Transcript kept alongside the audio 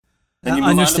Then you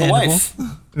move on to the wife.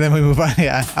 Then we move on.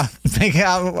 Yeah,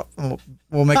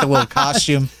 we'll make a little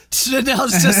costume.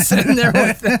 Chanel's just sitting there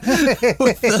with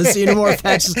the xenomorph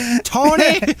patches.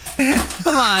 Tony,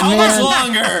 come on, How man. much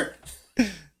longer?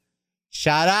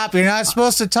 Shut up! You're not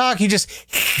supposed to talk. You just.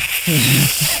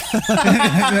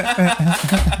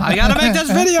 I gotta make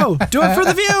this video. Do it for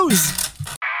the views.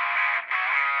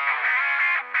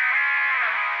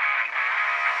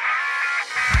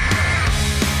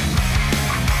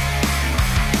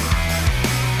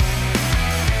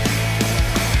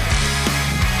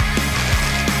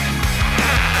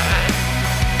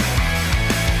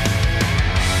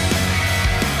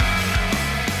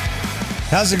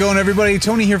 How's it going, everybody?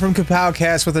 Tony here from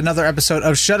Kapowcast with another episode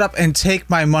of Shut Up and Take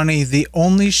My Money, the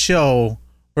only show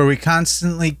where we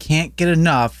constantly can't get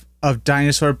enough of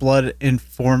dinosaur blood in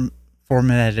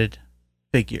formatted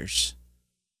figures.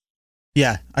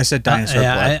 Yeah, I said dinosaur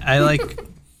blood. I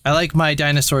like my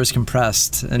dinosaurs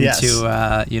compressed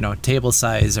into table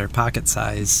size or pocket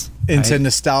size. Into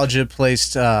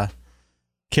nostalgia-placed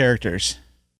characters.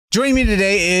 Joining me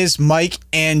today is Mike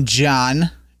and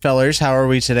John. Fellers, how are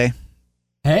we today?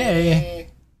 Hey.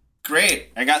 Great.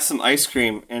 I got some ice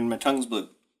cream and my tongue's blue.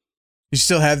 You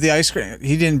still have the ice cream?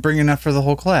 He didn't bring enough for the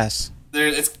whole class.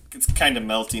 It's kind of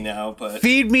melty now, but...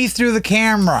 Feed me through the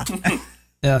camera.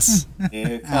 Yes.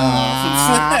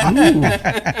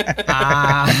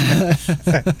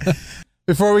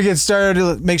 Before we get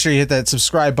started, make sure you hit that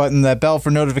subscribe button, that bell for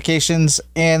notifications,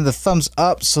 and the thumbs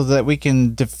up so that we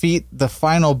can defeat the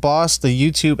final boss, the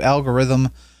YouTube algorithm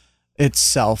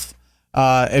itself.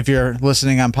 If you're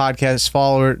listening on podcast,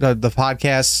 follow the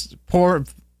podcasts, the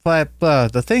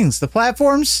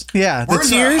platforms, the Words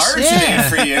tiers. Are hard today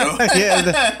for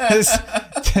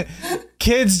you.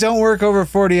 Kids don't work over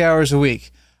 40 hours a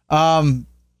week.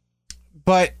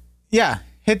 But yeah,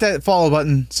 hit that follow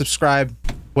button, subscribe,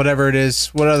 whatever it is.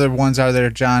 What other ones are there,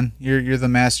 John? You're the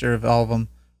master of all of them.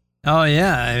 Oh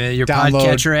yeah, your Download.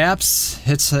 podcatcher apps.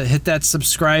 Hit that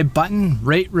subscribe button,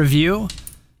 rate, review.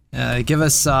 Give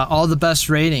us all the best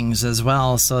ratings as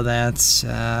well, so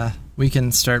that we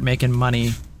can start making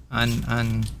money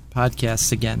on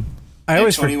podcasts again.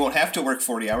 Tony won't have to work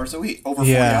 40 hours a week. Over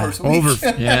 40 hours a week.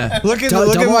 Look at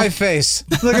my face.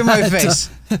 Look at my face.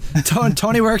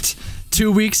 Tony worked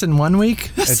 2 weeks in 1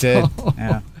 week. I did.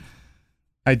 Yeah,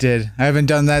 I did. I haven't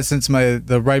done that since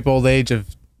the ripe old age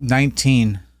of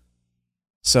 19.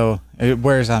 So it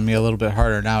wears on me a little bit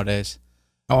harder nowadays.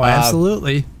 Oh,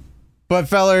 absolutely. But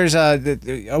fellers,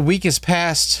 a week has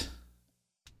passed,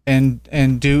 and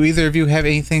do either of you have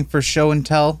anything for show and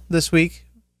tell this week?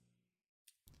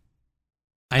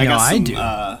 I know I do.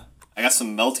 I got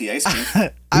some melty ice cream.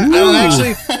 I'm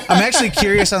actually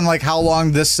curious on like how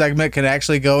long this segment could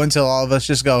actually go until all of us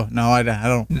just go, no, I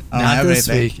don't have this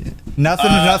anything. Week.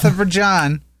 Nothing for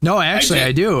John. No, actually,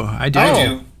 I do. I do.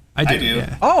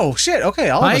 Yeah. Oh shit!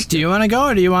 Okay, Mike, do you want to go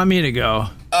or do you want me to go?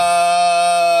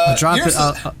 I'll drop yours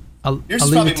it. Yours is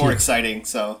probably more exciting,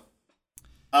 so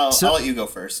I'll let you go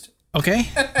first. Okay.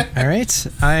 All right.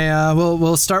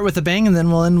 We'll start with a bang and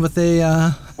then we'll end with a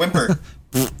whimper.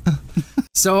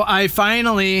 So I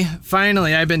finally,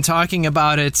 I've been talking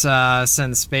about it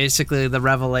since basically the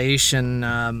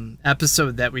Revelation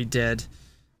episode that we did.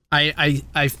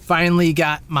 I finally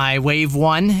got my Wave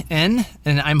 1 in,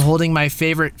 and I'm holding my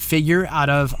favorite figure out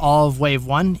of all of Wave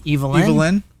 1, Evelyn.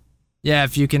 Evelyn? Yeah,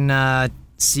 if you can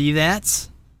see that.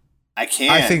 I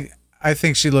can. I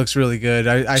think she looks really good.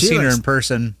 I've seen her in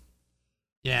person.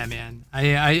 Yeah, man.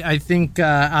 I think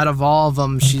out of all of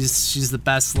them, she's the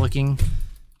best looking.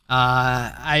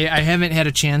 I haven't had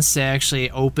a chance to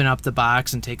actually open up the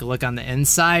box and take a look on the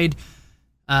inside.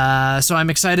 So I'm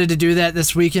excited to do that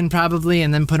this weekend probably,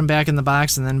 and then put them back in the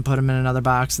box, and then put them in another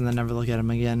box, and then never look at them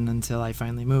again until I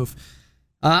finally move.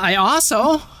 I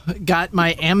also got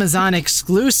my Amazon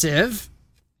exclusive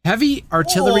Heavy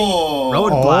Artillery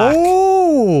Roadblock.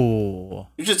 Oh,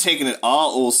 you're just taking it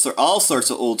all sorts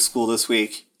of old school this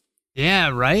week. Yeah,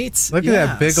 right. Look at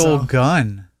that big old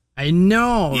gun. I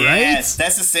know, yes, right?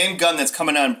 That's the same gun that's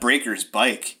coming on Breaker's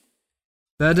bike.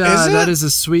 That is a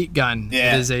sweet gun.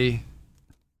 Yeah. It is a.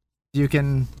 You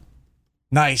can.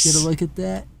 Nice. Get a look at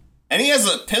that. And he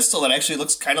has a pistol that actually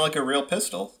looks kind of like a real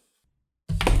pistol.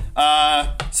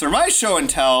 So my show and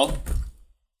tell.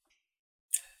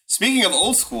 Speaking of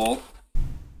old school,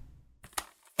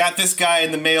 got this guy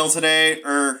in the mail today,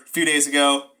 or a few days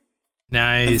ago.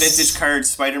 Nice. A vintage card,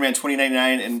 Spider-Man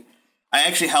 2099, and I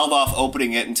actually held off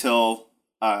opening it until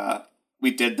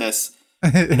we did this.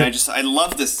 And I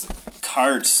love this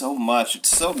card so much. It's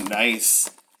so nice.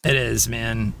 It is,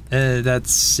 man.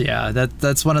 That's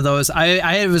one of those.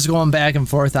 I was going back and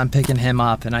forth on picking him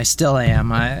up, and I still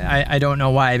am. I don't know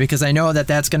why, because I know that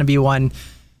that's going to be one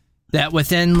that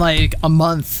within like a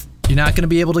month you're not going to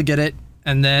be able to get it,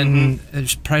 and then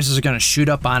prices are going to shoot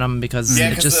up on them because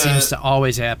it just seems to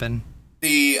always happen.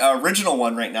 The original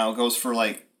one right now goes for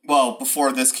like, well,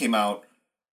 before this came out,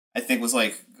 I think was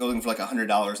like going for like $100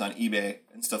 on eBay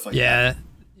and stuff like that.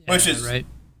 Which is right.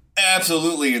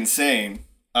 Absolutely insane.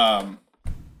 But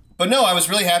no, I was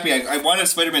really happy. I wanted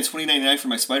Spider-Man 2099 for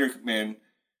my Spider-Man,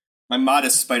 my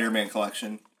modest Spider-Man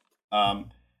collection. I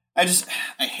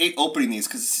hate opening these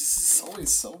because it's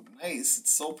always so nice.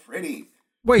 It's so pretty.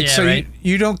 Wait, so right?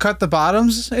 you don't cut the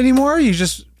bottoms anymore? You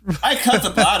just... I cut the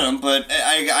bottom, but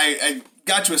I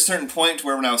got to a certain point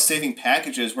where when I was saving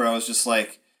packages where I was just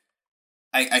like,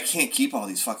 I can't keep all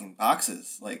these fucking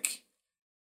boxes. Like,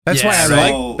 that's why I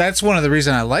like. That's one of the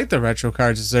reasons I like the retro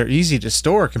cards is they're easy to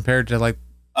store compared to like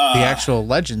the actual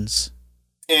Legends.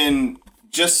 And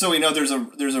just so we know, there's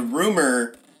a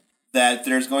rumor that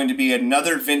there's going to be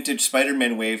another vintage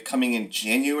Spider-Man wave coming in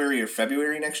January or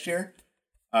February next year,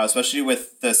 especially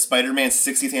with the Spider-Man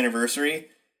 60th anniversary.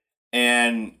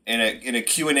 And in a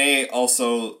Q&A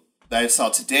also that I saw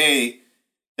today,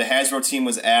 the Hasbro team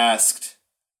was asked,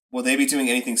 will they be doing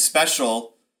anything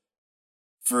special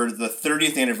for the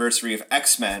 30th anniversary of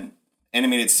X-Men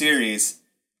animated series?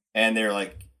 And they're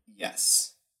like,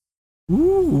 yes.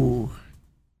 Ooh.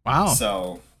 Wow.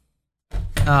 So.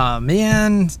 Oh,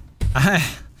 man. I'm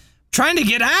trying to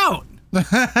get out.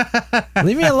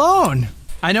 Leave me alone.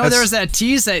 I know there was that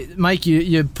tease that, Mike,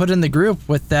 you put in the group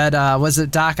with that, was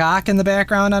it Doc Ock in the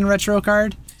background on Retro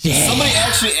Card? Yeah. Somebody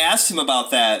actually asked him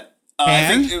about that. I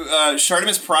think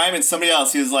Shartimus Prime and somebody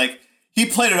else. He was like, he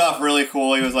played it off really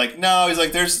cool. He was like, no, he's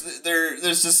like, there's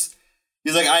just,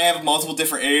 he's like, I have multiple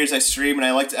different areas I stream and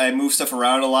I move stuff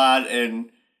around a lot. And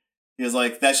he was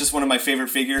like, that's just one of my favorite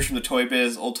figures from the Toy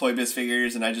Biz, old Toy Biz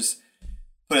figures. And I just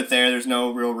put it there. There's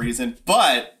no real reason.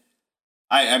 But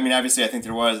I mean, obviously I think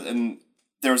there was. And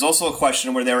there was also a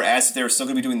question where they were asked if they were still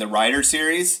going to be doing the Rider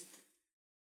series.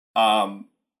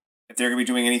 If they're going to be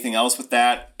doing anything else with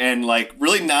that. And, like,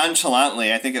 really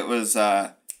nonchalantly, I think it was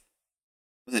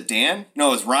it Dan? No,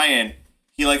 it was Ryan.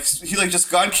 He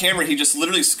just got on camera. He just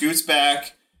literally scoots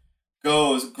back,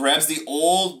 grabs the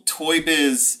old Toy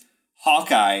Biz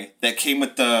Hawkeye that came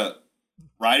with the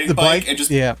riding bike and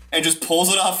just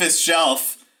pulls it off his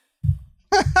shelf.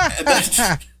 And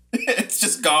then it's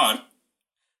just gone.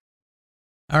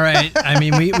 All right. I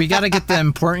mean, we got to get the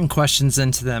important questions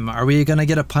into them. Are we going to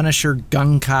get a Punisher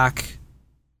Guncock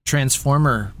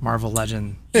Transformer Marvel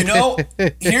Legend? You know,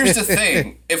 here's the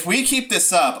thing. If we keep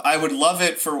this up, I would love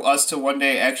it for us to one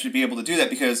day actually be able to do that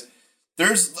because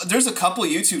there's a couple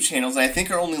YouTube channels that I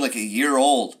think are only like a year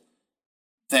old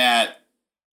that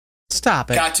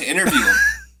got to interview him.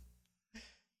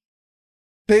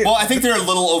 Well, I think they're a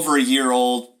little over a year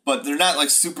old, but they're not like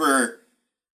super...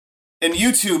 In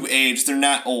YouTube age, they're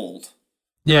not old.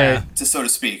 Yeah. So to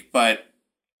speak. And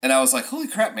I was like, holy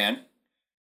crap, man.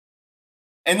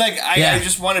 And like, I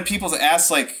just wanted people to ask,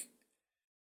 like,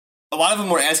 a lot of them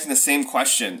were asking the same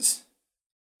questions.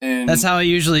 And that's how it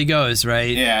usually goes,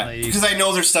 right? Yeah. Like, because I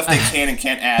know there's stuff they can and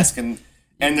can't ask and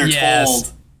they're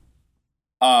told.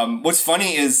 What's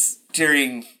funny is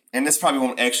during, and this probably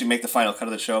won't actually make the final cut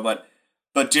of the show, but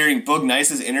during Boog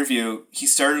Nice's interview, he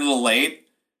started a little late.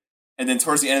 And then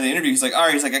towards the end of the interview, he's like, all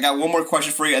right, I got one more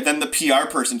question for you. And then the PR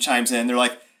person chimes in. They're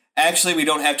like, actually, we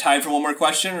don't have time for one more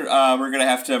question. We're going to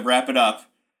have to wrap it up.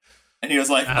 And he was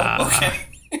like, oh, okay.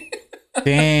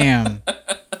 Damn.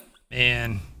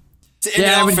 Man.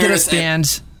 I would get a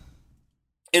stand.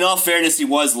 In all fairness, he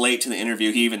was late to the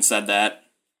interview. He even said that.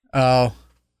 Oh.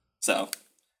 So.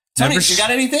 Tony, you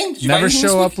got anything? Never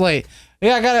show up late.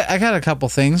 Yeah, I got a couple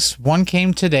things. One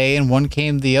came today and one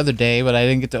came the other day, but I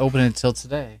didn't get to open it until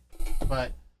today.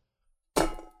 But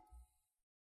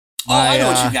I know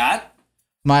what you got.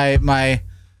 My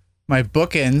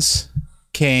bookends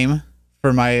came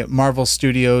for my Marvel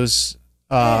Studios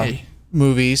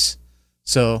movies.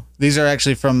 So these are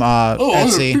actually from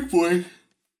Etsy. Big boy.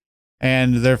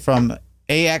 And they're from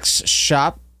AX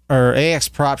Shop or AX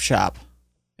Prop Shop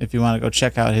if you want to go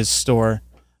check out his store.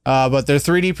 But they're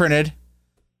 3D printed.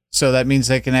 So that means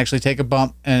they can actually take a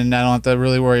bump and I don't have to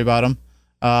really worry about them.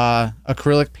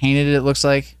 Acrylic painted, it looks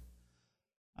like.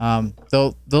 They're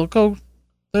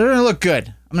gonna look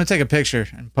good. I'm gonna take a picture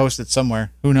and post it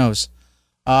somewhere. Who knows?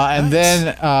 And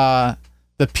then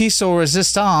the Piso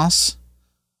Resistance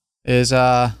is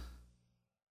yeah,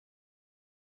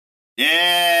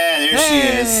 there she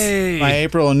is. My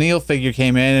April O'Neil figure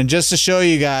came in, and just to show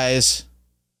you guys,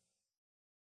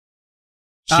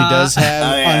 She does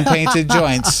have yeah. unpainted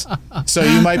joints. So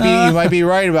you might be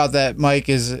right about that, Mike.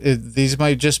 These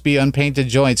might just be unpainted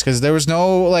joints because there was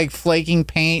no like flaking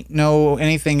paint, no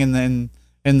anything in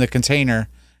the container.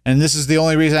 And this is the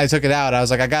only reason I took it out. I was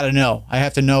like, I gotta know. I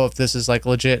have to know if this is like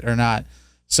legit or not.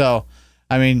 So,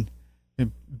 I mean,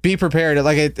 be prepared.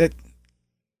 Like it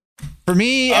for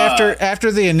me,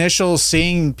 after the initial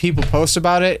seeing people post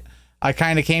about it, I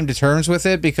kind of came to terms with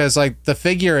it because like the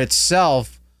figure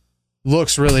itself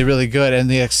looks really, really good, and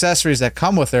the accessories that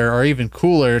come with her are even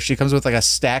cooler. She comes with like a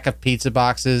stack of pizza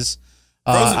boxes,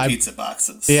 frozen pizza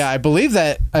boxes. Yeah, I believe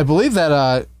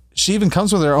that. She even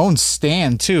comes with her own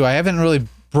stand too. I haven't really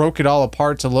broke it all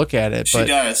apart to look at it. She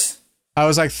does. I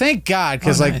was like, thank God,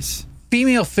 because nice.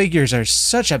 Female figures are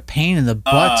such a pain in the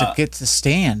butt to get to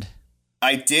stand.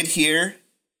 I did hear,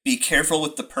 be careful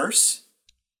with the purse.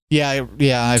 Yeah,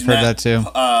 I've heard that too.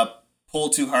 Pull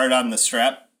too hard on the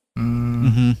strap.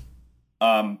 Mm-hmm.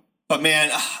 But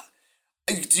man,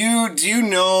 do you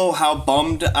know how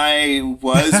bummed I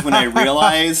was when I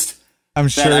realized I'm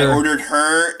sure that I ordered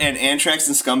her and Anthrax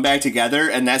and Scumbag together,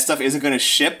 and that stuff isn't going to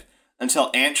ship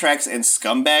until Anthrax and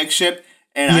Scumbag ship.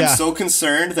 And I'm so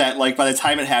concerned that like by the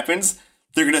time it happens,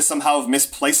 they're going to somehow have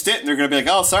misplaced it, and they're going to be like,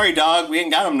 "Oh, sorry, dog, we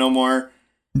ain't got them no more."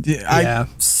 I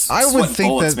would think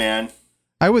bullets, that, man.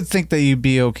 I would think that you'd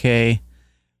be okay.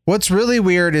 What's really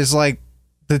weird is like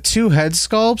the two head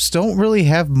sculpts don't really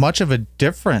have much of a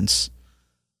difference.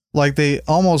 Like they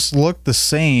almost look the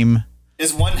same.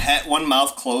 Is one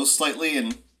mouth closed slightly?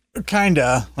 And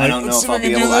kinda. I don't know if I'll be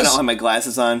able to. I don't have my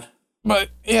glasses on. But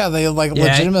yeah, they like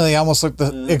legitimately almost look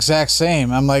the exact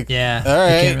same. I'm like, yeah, all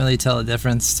right. I can't really tell the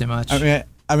difference too much. I mean,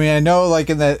 I know like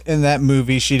in that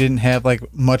movie, she didn't have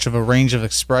like much of a range of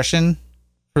expression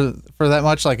for that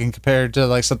much, like in compared to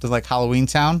like something like Halloween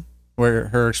Town, where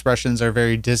her expressions are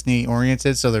very Disney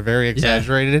oriented, so they're very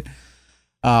exaggerated.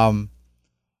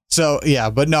 So yeah,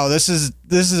 but no, this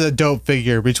is a dope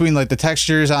figure. Between like the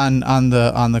textures on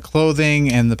the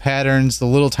clothing and the patterns, the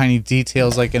little tiny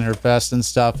details like in her vest and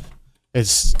stuff,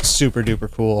 it's super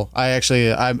duper cool.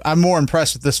 I'm more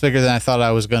impressed with this figure than I thought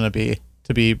I was gonna be,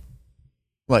 to be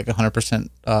like 100%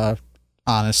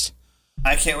 honest.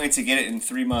 I can't wait to get it in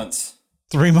 3 months.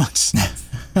 3 months.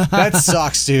 That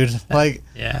sucks, dude. Like,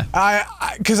 yeah,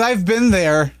 because I've been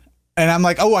there. And I'm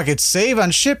like, oh, I could save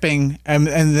on shipping, and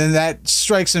then that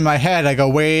strikes in my head. I go,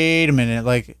 wait a minute,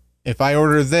 like if I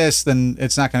order this, then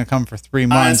it's not going to come for 3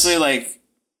 months. Honestly, like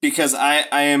because I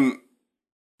am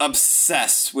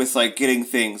obsessed with like getting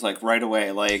things like right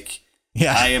away. Like,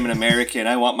 yeah, I am an American.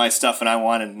 I want my stuff, and I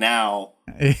want it now.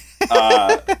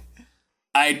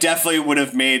 I definitely would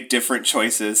have made different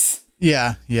choices.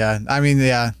 Yeah. I mean,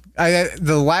 yeah.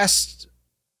 The last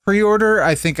pre-order,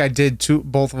 I think I did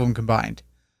both of them combined.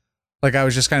 Like I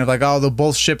was just kind of like, oh, they'll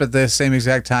both ship at the same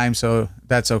exact time, so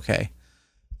that's okay.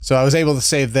 So I was able to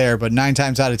save there, but 9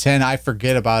 times out of 10, I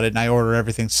forget about it and I order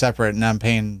everything separate, and I'm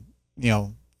paying,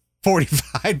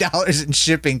 $45 in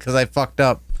shipping because I fucked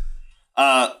up.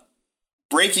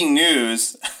 Breaking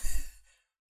news.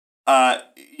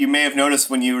 You may have noticed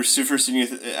when you were first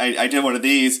I did one of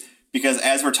these because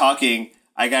as we're talking,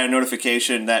 I got a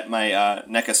notification that my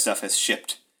NECA stuff has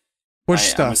shipped. Which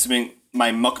stuff? I'm assuming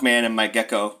my Muckman and my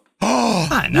Gecko. Oh,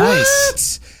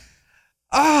 nice.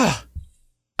 I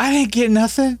didn't get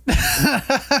nothing.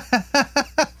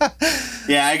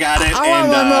 Yeah, I got it. I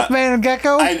want my Muckman and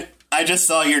Gecko. I just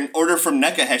saw your order from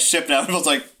NECA has shipped out. I was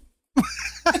like,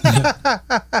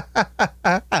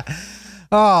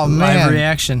 oh man! Live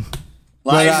reaction.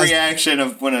 Live reaction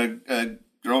of when a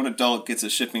grown adult gets a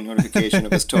shipping notification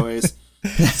of his toys.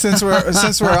 Since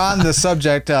we're on the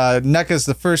subject, NECA's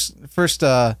the first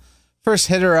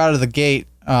hitter out of the gate.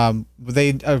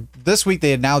 They this week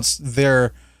they announced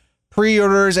their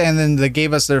pre-orders, and then they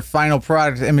gave us their final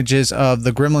product images of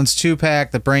the Gremlins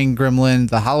 2-pack, the Brain Gremlin,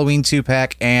 the Halloween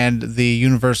 2-pack, and the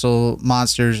Universal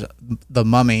Monsters, the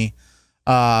Mummy,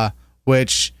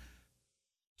 which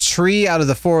 3 out of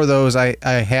the 4 of those I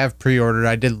have pre-ordered.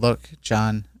 I did look,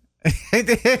 John. Where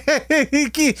do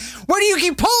you keep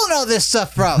pulling all this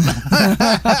stuff from?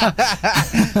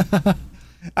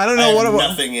 I don't know what it was.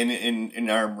 Nothing in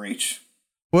arm reach.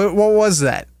 What was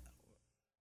that?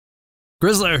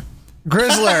 Grizzler.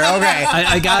 Okay.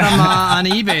 I got him on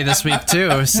eBay this week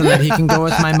too, so that he can go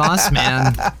with my Moss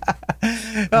Man.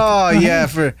 Oh yeah,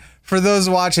 for those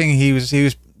watching, he was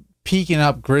peeking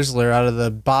up Grizzler out of the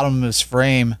bottom of his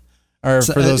frame. Or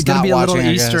so for those not watching, it's gonna be a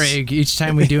little Easter egg each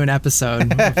time we do an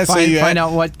episode. Find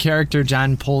out what character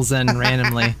John pulls in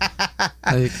randomly.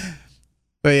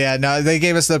 But yeah, no, they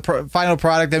gave us the final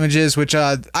product images, which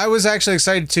I was actually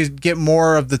excited to get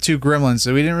more of the two Gremlins.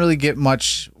 So we didn't really get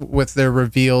much with their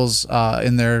reveals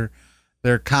in their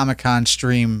Comic-Con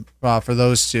stream for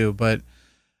those two. But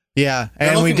yeah,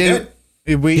 and we did.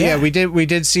 We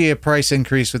did see a price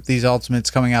increase with these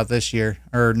Ultimates coming out this year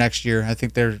or next year. I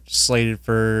think they're slated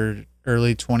for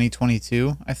early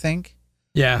 2022. I think.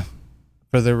 Yeah.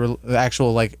 For the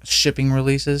actual like shipping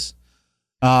releases.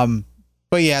 But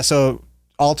yeah, so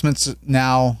Ultimates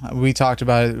now we talked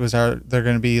about it was they're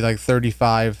going to be like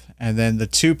 35, and then the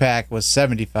 2-pack was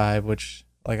 75, which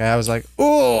like I was like,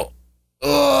 oh,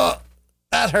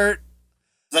 that hurt.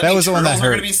 That was the one that hurt. Are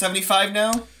going to be 75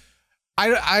 now.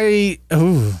 I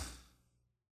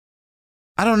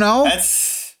don't know.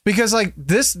 That's because like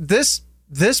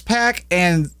this pack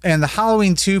and the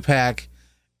Halloween 2-pack,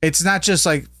 it's not just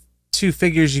like two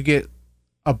figures. You get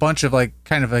a bunch of like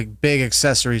kind of like big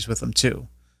accessories with them too.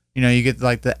 You know, you get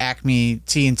like the Acme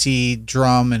TNT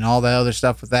drum and all that other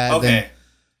stuff with that. Okay.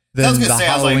 Then the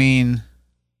Halloween. Like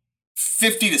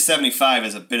 50 to 75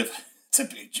 is a big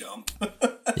jump.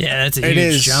 Yeah, that's a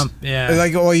huge jump. Yeah.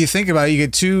 Like, well, you think about it, you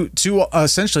get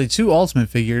essentially two Ultimate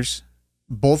figures,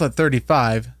 both at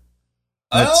 35.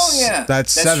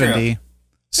 That's 70. True.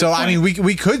 So, I mean,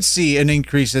 we could see an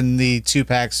increase in the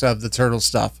 2-packs of the Turtle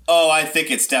stuff. Oh, I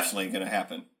think it's definitely going to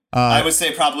happen. I would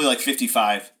say probably like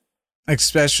 55.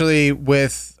 Especially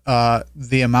with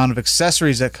the amount of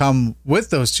accessories that come with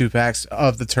those 2-packs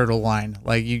of the Turtle line.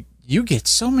 Like, you get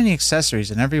so many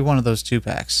accessories in every one of those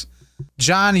 2-packs.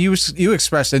 John, you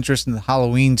expressed interest in the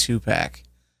Halloween 2-pack.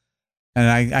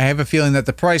 And I have a feeling that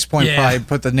the price point probably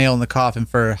put the nail in the coffin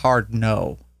for a hard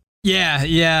no. Yeah.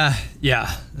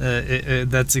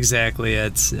 That's exactly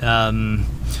it. I'm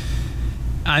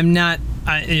not,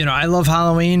 I love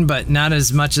Halloween, but not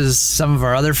as much as some of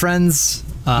our other friends.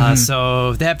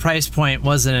 So that price point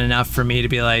wasn't enough for me to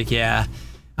be like,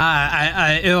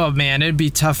 oh man, it'd be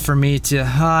tough for me to.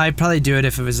 I'd probably do it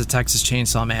if it was a Texas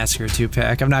Chainsaw Massacre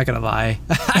 2-pack. I'm not gonna lie,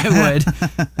 I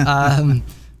would.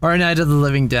 Or a Night of the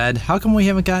Living Dead. How come we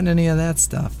haven't gotten any of that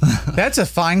stuff? That's a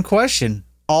fine question.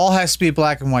 All has to be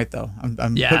black and white, though. I'm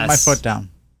putting my foot down.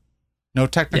 No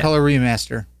Technicolor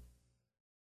remaster.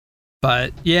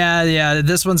 But yeah,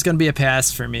 this one's gonna be a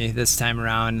pass for me this time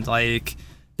around. Like,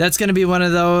 that's gonna be one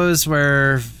of those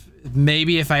where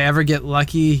maybe if I ever get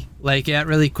lucky, like at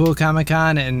really cool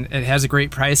Comic-Con and it has a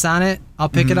great price on it, I'll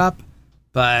pick it up.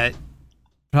 But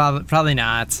probably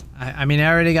not. I mean,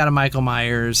 I already got a Michael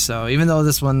Myers, so even though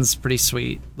this one's pretty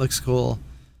sweet, looks cool.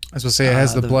 I was gonna say it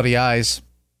has the bloody eyes.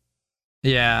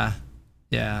 Yeah.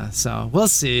 So we'll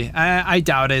see. I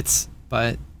doubt it,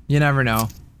 but you never know.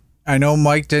 I know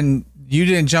Mike didn't. You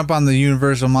didn't jump on the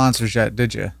Universal Monsters yet,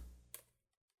 did you?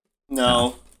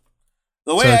 No.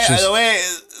 The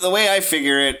way I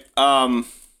figure it,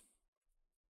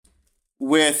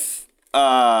 with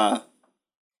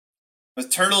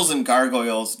Turtles and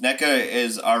Gargoyles, NECA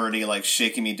is already like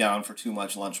shaking me down for too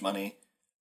much lunch money.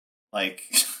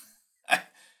 Like,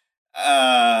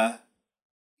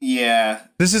 yeah.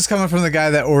 This is coming from the guy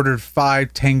that ordered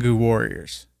 5 Tengu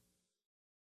Warriors.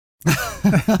 You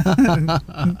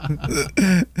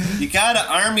got an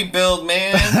army build,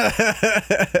 man.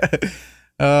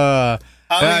 How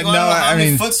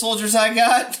many foot soldiers I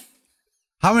got?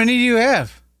 How many do you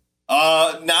have?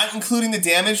 Not including the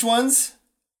damaged ones.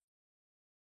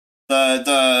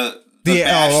 The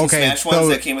Bash and Smash ones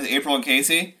that came with April and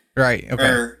Casey. Right.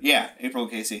 Okay. April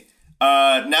and Casey.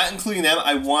 Not including them,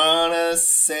 I wanna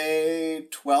say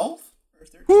 12 or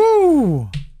 13. Woo!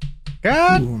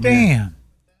 God damn.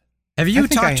 Have you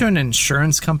talked to an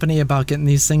insurance company about getting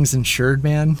these things insured,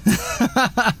 man?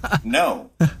 No.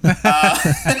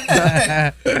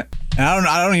 I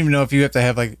don't even know if you have to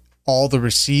have like all the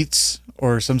receipts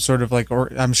or some sort of like,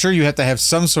 or I'm sure you have to have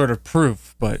some sort of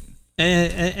proof, but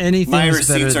anything. My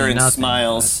receipts are in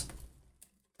smiles.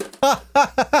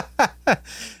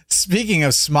 Speaking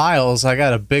of smiles, I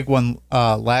got a big one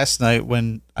last night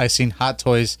when I seen Hot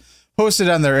Toys posted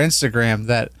on their Instagram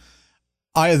that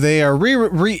they are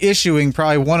reissuing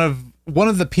probably one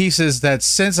of the pieces that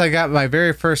since I got my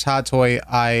very first Hot Toy,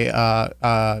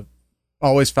 I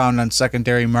always found on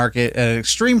secondary market at an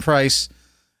extreme price,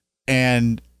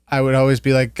 and I would always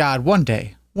be like, God, one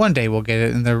day we'll get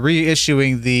it. And they're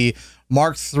reissuing the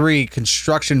Mark III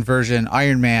construction version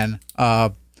Iron Man.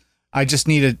 I just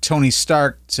needed Tony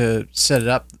Stark to set it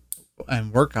up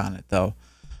and work on it, though.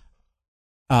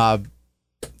 I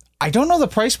don't know the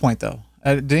price point, though.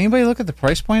 Did anybody look at the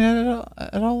price point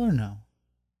at all or no?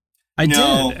 I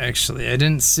did, actually. I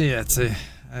didn't see it.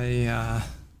 I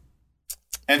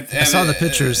saw the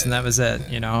pictures and that was it.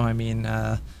 You know, I mean,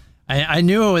 I I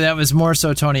knew that was more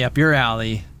so Tony up your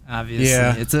alley. Obviously,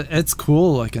 Yeah. it's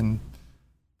cool looking,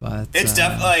 but It's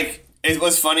definitely like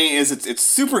what's funny is it's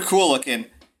super cool looking,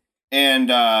 and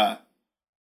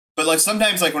but like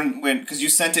sometimes like when because you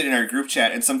sent it in our group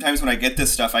chat, and sometimes when I get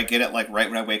this stuff, I get it like right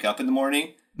when I wake up in the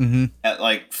morning at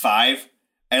like 5,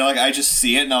 and like I just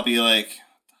see it and I'll be like,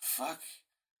 what the fuck?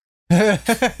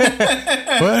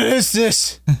 What is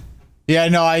this? Yeah,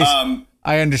 no,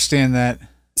 I understand that.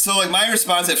 So like my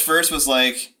response at first was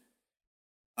like,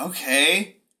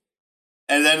 okay.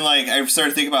 And then like I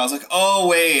started thinking about it, I was like, oh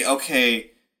wait,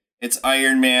 okay. It's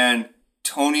Iron Man.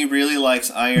 Tony really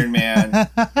likes Iron Man.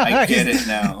 I get it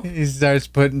now. He starts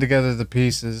putting together the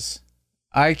pieces.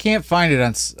 I can't find it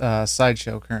on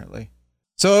Sideshow currently.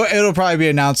 So it'll probably be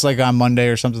announced like on Monday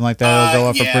or something like that. It'll go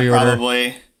up for pre-order.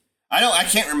 Probably. I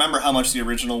can't remember how much the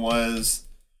original was.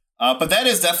 But that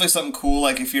is definitely something cool.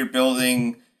 Like if you're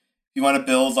building, you want to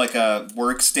build like a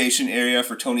workstation area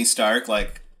for Tony Stark,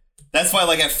 like that's why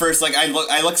like at first like I look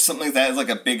at something like that as like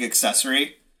a big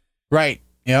accessory. Right.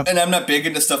 Yep. And I'm not big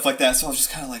into stuff like that, so I was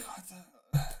just kind of like,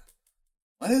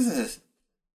 what is this?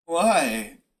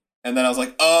 Why? And then I was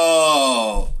like,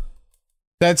 oh.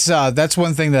 That's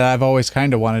one thing that I've always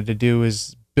kind of wanted to do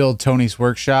is build Tony's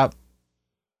workshop.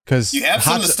 Because you have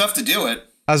some of the stuff to do it.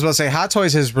 I was about to say Hot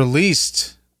Toys has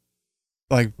released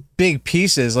like big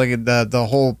pieces, like the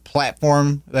whole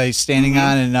platform that he's standing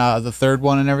on, and the third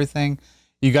one and everything.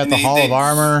 You got the Hall of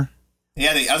Armor. Yeah,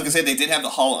 I was gonna say they did have the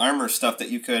Hall of Armor stuff that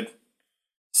you could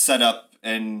set up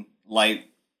and light,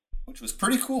 which was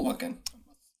pretty cool looking,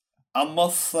 I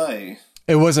must say.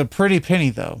 It was a pretty penny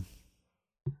though.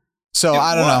 So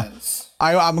I don't know.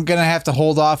 I'm gonna have to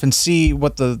hold off and see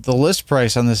what the list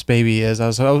price on this baby is. I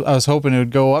was hoping it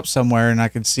would go up somewhere and I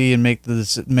could see and make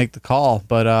the call.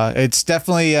 But it's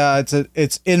definitely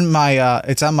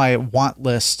it's on my want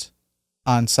list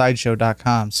on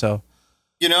Sideshow.com. So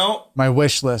my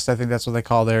wish list. I think that's what they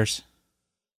call theirs.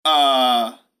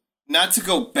 Not to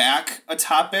go back a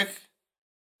topic,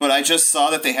 but I just saw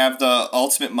that they have the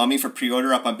Ultimate Mummy for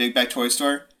pre-order up on Big Bag Toy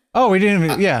Store. Oh, we didn't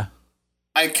even, yeah.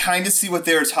 I kind of see what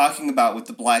they were talking about with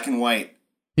the black and white.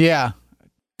 Yeah.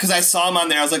 Because I saw him on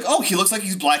there. I was like, oh, he looks like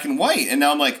he's black and white. And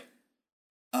now I'm like,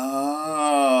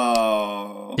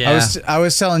 oh. Yeah. I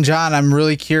was telling John, I'm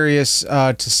really curious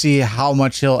to see how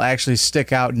much he'll actually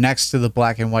stick out next to the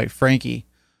black and white Frankie.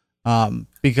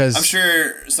 Because I'm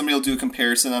sure somebody will do a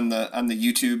comparison on the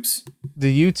YouTubes.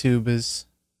 The YouTube is,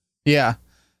 yeah.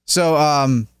 So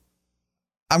I'm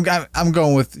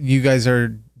going with you guys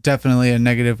are definitely a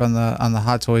negative on the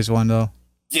Hot Toys one though.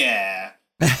 Yeah.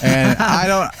 And I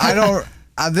don't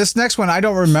this next one I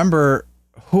don't remember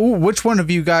which one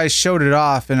of you guys showed it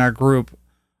off in our group.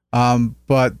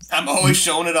 But I'm always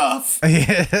showing it off.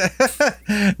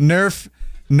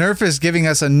 Nerf is giving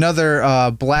us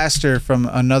another blaster from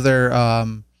another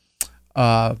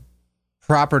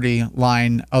property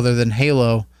line other than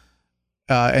Halo.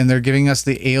 And they're giving us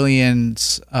the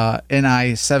Aliens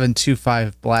NI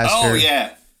 725 blaster. Oh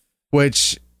yeah.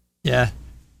 Which that's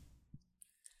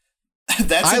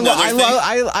another thing.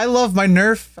 I love my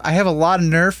Nerf. I have a lot of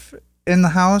Nerf in the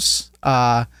house.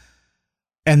 And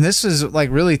this is like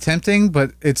really tempting,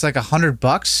 but it's like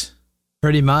 $100.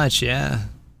 Pretty much, yeah.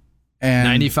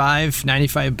 And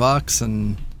 $95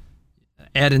 and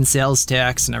add in sales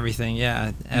tax and everything.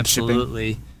 Yeah,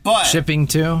 absolutely. But shipping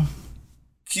too.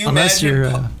 Can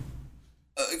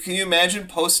you imagine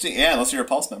posting? Yeah, unless you're a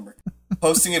Pulse member,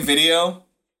 posting a video,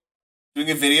 doing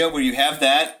a video where you have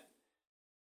that,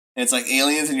 and it's like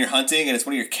aliens and you're hunting, and it's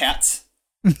one of your cats.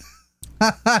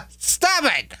 Stop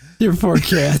it! Your poor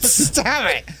cats.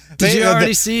 Stop it! Did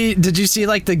you see? Did you see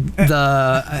like the?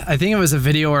 I think it was a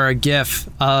video or a GIF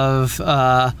of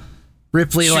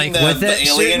Ripley shooting like with it,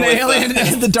 shooting the alien,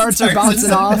 and the darts are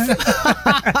bouncing off.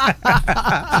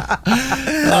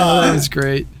 Oh, that was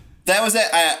great. That was it.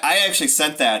 I actually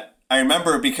sent that. I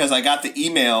remember because I got the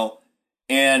email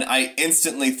and I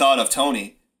instantly thought of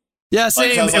Tony. Yeah,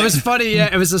 same. It was funny.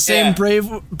 Yeah, it was the same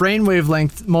brain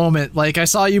wavelength moment. Like I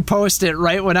saw you post it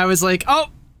right when I was like, oh,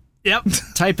 yep,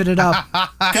 typing it up.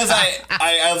 Because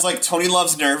I was like, Tony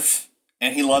loves Nerf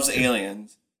and he loves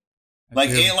Aliens.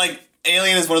 Like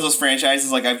Alien is one of those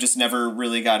franchises like I've just never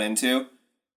really got into.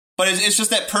 But it's just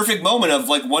that perfect moment of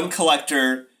like one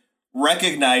collector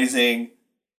recognizing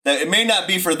that it may not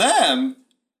be for them,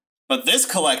 but this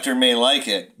collector may like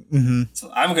it. Mm-hmm.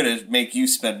 So I'm going to make you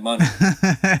spend money.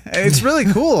 It's really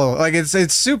cool. Like it's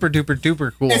super duper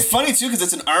duper cool. It's funny too because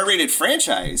it's an R-rated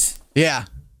franchise. Yeah.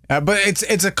 But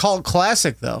it's a cult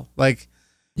classic though. Like,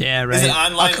 yeah, right. Is it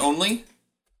online only?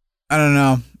 I don't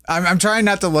know. I'm trying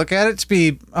not to look at it to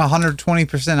be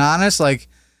 120% honest. Like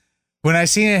when I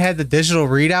seen it had the digital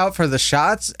readout for the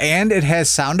shots and it has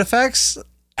sound effects,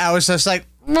 I was just like,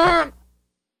 I'm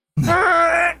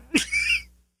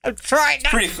trying.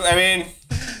 Pretty. I mean,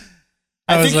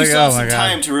 I think you still have some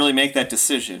time to really make that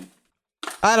decision.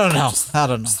 I don't know. Just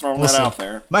throwing that out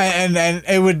there. And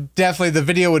it would definitely, the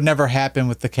video would never happen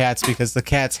with the cats because the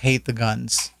cats hate the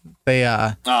guns.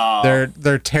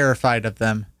 They're terrified of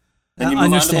them. Then you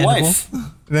move on to the wife.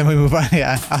 Then we move on.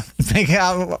 Yeah,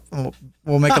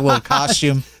 we'll make a little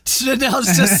costume.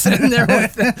 Chanel's just sitting there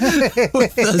with the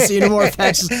xenomorph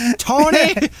patches.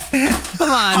 Tony, come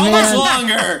on, How man. much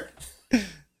longer?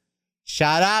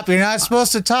 Shut up! You're not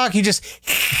supposed to talk. You just.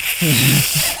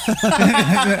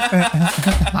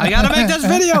 I gotta make this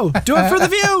video. Do it for the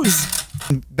views.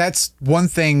 That's one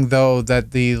thing though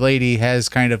that the lady has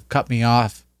kind of cut me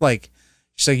off. Like,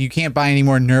 she's like, you can't buy any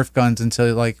more Nerf guns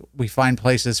until like we find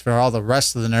places for all the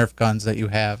rest of the Nerf guns that you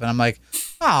have. And I'm like,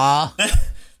 ah,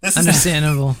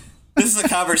 understandable. This is a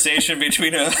conversation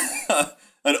between an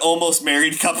almost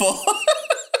married couple.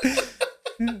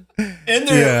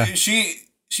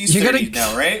 She's 30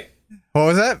 now, right? What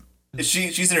was that?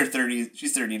 She's in her 30s.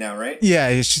 She's 30 now, right? Yeah,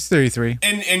 she's 33.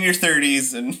 In your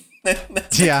 30s, and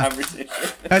that's the conversation.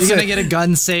 You're gonna get a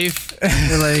gun safe.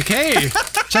 You're like, hey,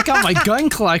 check out my gun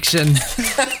collection.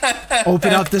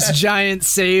 Open up this giant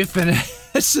safe, and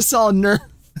it's just all Nerf.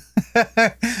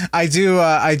 I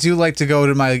do like to go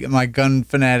to my gun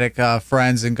fanatic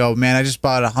friends and go, man, I just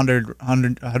bought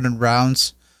 100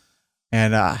 rounds,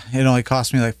 and it only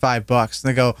cost me like $5. And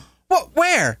they go, what?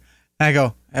 Where? And I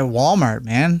go, at Walmart,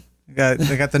 man. They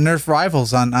got the Nerf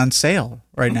rifles on sale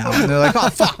right now. And they're like, oh,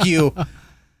 fuck you.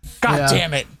 God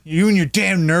damn it. You and your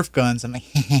damn Nerf guns. I'm like,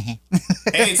 hey,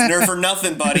 it's Nerf or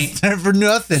nothing, buddy. It's Nerf or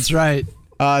nothing. That's right.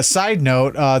 Side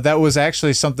note, that was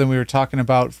actually something we were talking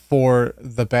about for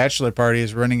the bachelor party,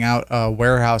 is renting out a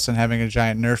warehouse and having a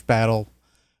giant Nerf battle.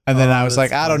 And then I was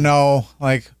like, I don't know.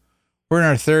 Like, we're in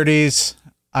our 30s.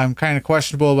 I'm kind of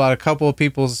questionable about a couple of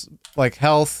people's like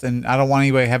health, and I don't want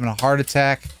anybody having a heart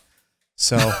attack.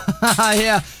 So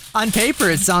yeah, on paper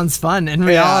it sounds fun. In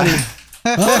reality,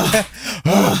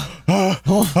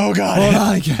 oh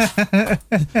god,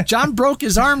 John broke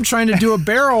his arm trying to do a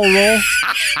barrel roll.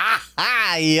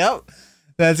 Yep,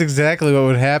 that's exactly what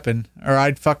would happen. Or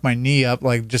I'd fuck my knee up,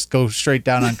 like just go straight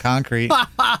down on concrete. But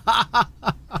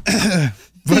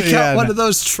you got one of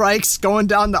those trikes going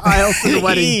down the aisle for the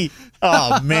wedding.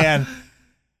 Oh man.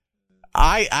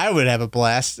 I would have a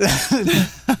blast.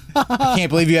 I can't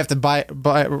believe you have to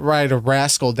ride a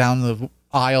rascal down the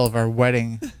aisle of our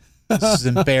wedding. This is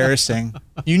embarrassing.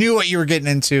 You knew what you were getting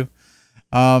into.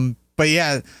 But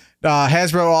yeah,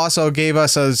 Hasbro also gave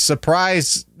us a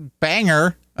surprise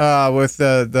banger with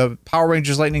the Power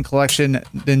Rangers Lightning Collection,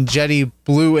 Ninjetti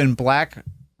Blue and Black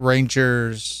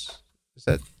Rangers. Is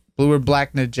that Blue or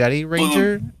Black Ninjetti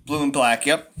Ranger? Blue and Black,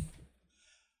 yep.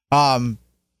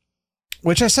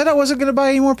 Which I said I wasn't going to buy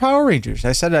any more Power Rangers.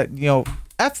 I said,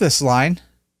 F this line.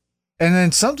 And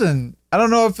then something, I don't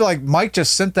know if like Mike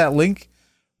just sent that link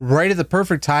right at the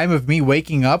perfect time of me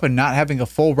waking up and not having a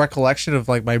full recollection of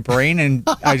like my brain. And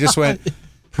I just went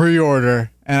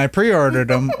pre-order, and I pre-ordered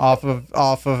them off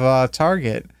of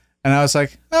Target. And I was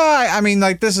like, I mean,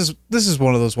 like this is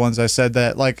one of those ones I said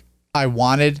that like I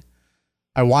wanted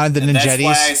the Ninjettis. That's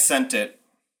why I sent it.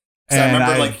 So I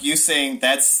remember like you saying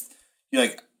you're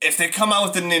like, if they come out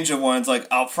with the ninja ones, like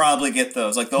I'll probably get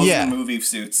those. Like those are the movie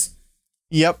suits.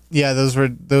 Yep. Yeah, those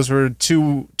were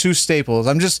two staples.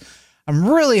 I'm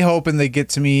really hoping they get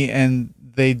to me and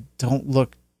they don't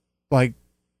look like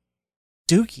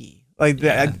Dookie. Like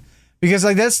that, because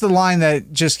like that's the line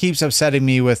that just keeps upsetting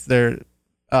me with their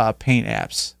paint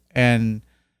apps. And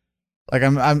like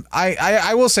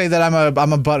I will say that I'm a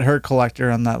butthurt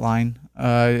collector on that line.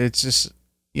 It's just,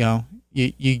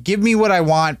 you give me what I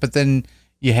want, but then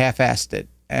you half-assed it.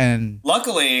 And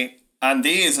luckily on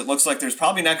these, it looks like there's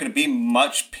probably not going to be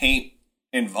much paint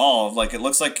involved. Like it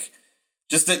looks like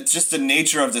just the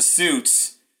nature of the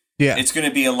suits. Yeah, it's going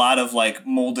to be a lot of like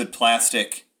molded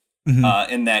plastic in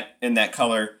that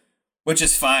color, which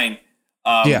is fine.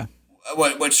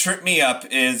 What tripped me up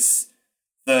is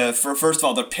first of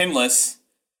all, they're pinless,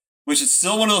 which is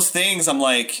still one of those things. I'm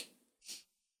like,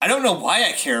 I don't know why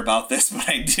I care about this, but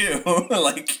I do.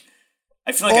 Like,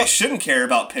 I feel like I shouldn't care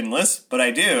about pinless, but I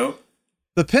do.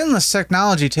 The pinless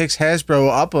technology takes Hasbro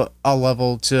up a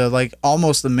level to like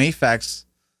almost the Mafex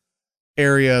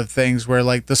area of things, where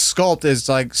like the sculpt is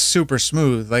like super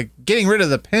smooth. Like getting rid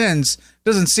of the pins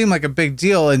doesn't seem like a big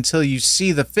deal until you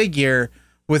see the figure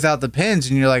without the pins,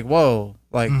 and you're like, whoa,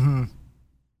 like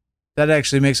that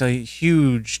actually makes a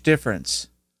huge difference.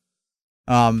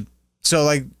 So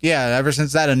like, yeah, ever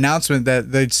since that announcement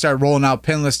that they'd start rolling out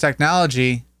pinless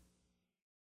technology,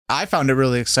 I found it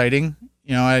really exciting.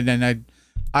 You know,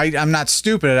 I'm not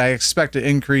stupid. I expect an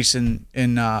increase in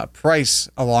price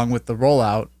along with the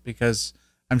rollout because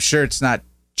I'm sure it's not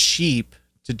cheap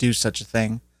to do such a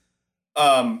thing.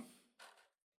 And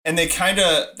they kind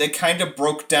of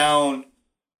broke down.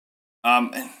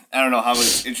 I don't know how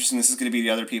interesting this is going to be to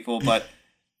other people, but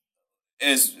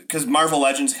is because Marvel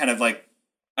Legends kind of like,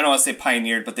 I don't want to say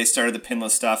pioneered, but they started the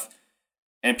pinless stuff,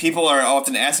 and people are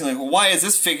often asking like, well, why is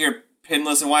this figure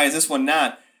pinless and why is this one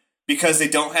not? Because they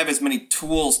don't have as many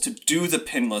tools to do the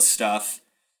pinless stuff,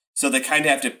 so they kind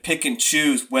of have to pick and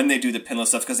choose when they do the pinless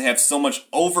stuff because they have so much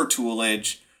over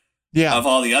toolage of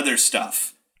all the other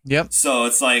stuff. Yep. So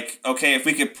it's like, okay, if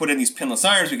we could put in these pinless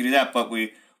arms, we could do that, but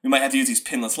we might have to use these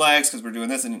pinless legs because we're doing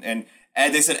this. And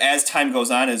they said as time goes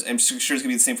on, I'm sure it's going to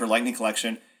be the same for Lightning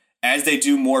Collection, as they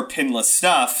do more pinless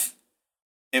stuff,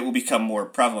 it will become more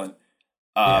prevalent.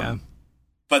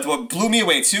 But what blew me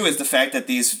away, too, is the fact that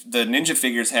the Ninja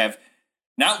figures have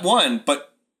not one,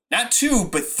 but not two,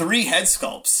 but 3 head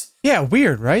sculpts. Yeah,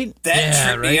 weird, right? That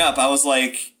tripped me up. I was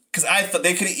like, because I thought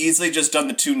they could have easily just done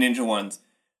the 2 Ninja ones.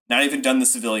 Not even done the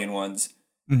civilian ones.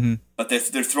 Mm-hmm. But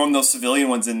they're throwing those civilian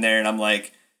ones in there, and I'm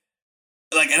like,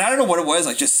 and I don't know what it was.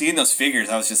 Like, just seeing those figures,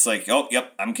 I was just like, oh,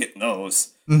 yep, I'm getting those.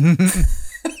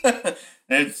 But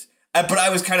I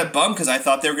was kind of bummed because I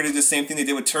thought they were going to do the same thing they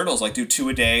did with Turtles, like do 2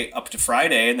 a day up to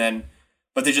Friday,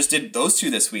 but they just did those 2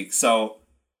 this week. So,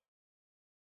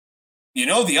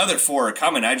 the other 4 are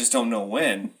coming. I just don't know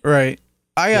when. Right.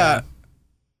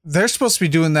 They're supposed to be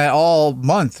doing that all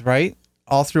month, right?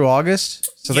 All through August.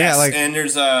 So yes, they got and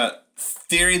there's a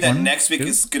theory that next week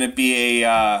is going to be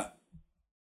a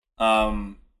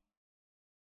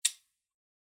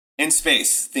in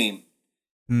space theme.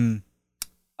 Mm.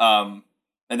 And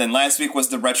then last week was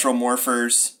the Retro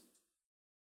Morphers.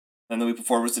 Then the week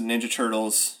before was the Ninja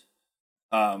Turtles.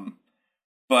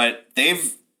 But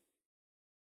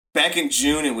back in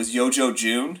June, it was Yojo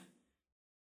June.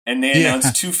 And they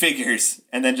announced 2 figures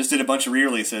and then just did a bunch of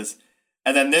re-releases.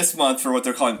 And then this month, for what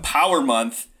they're calling Power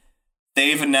Month,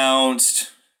 they've announced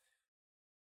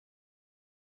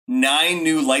 9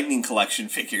 new Lightning Collection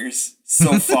figures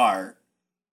so far.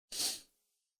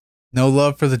 No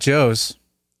love for the Joes.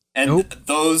 And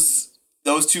those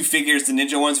 2 figures, the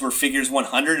Ninja ones, were figures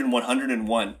 100 and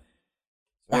 101. Wow.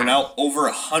 We're now over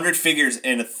 100 figures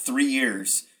in 3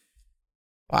 years.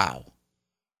 Wow.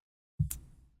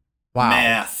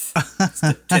 Math.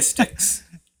 Statistics.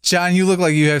 John, you look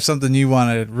like you have something you want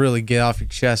to really get off your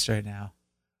chest right now.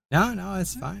 No,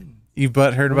 it's fine. You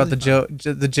heard about the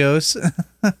Joes?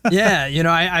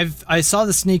 Yeah, I saw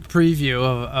the sneak preview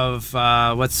of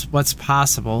what's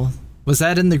possible. Was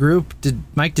that in the group?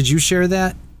 Did you share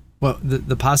that? What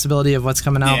the possibility of what's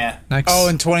coming out next? Oh,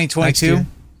 in 2022?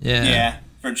 Yeah,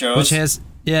 for Joes. Which has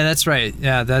that's right.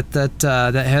 Yeah,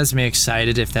 that has me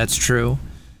excited if that's true.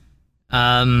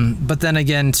 But then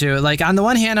again, too, like on the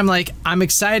one hand, I'm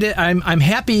excited. I'm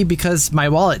happy because my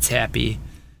wallet's happy.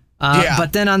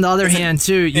 But then on the other hand,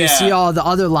 too, you see all the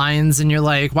other lines, and you're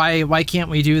like, why can't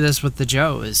we do this with the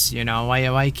Joes?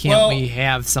 Why can't we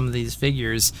have some of these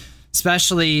figures,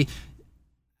 especially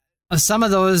some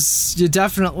of those? You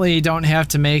definitely don't have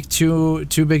to make too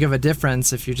big of a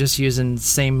difference if you're just using the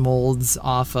same molds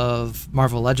off of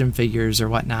Marvel Legend figures or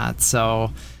whatnot.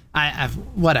 So, I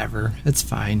whatever, it's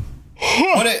fine.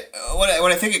 What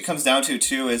I think it comes down to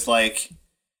too is like,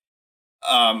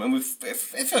 and I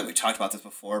feel like we talked about this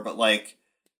before, but like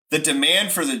the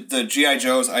demand for the G.I.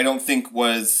 Joes, I think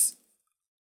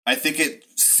it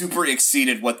super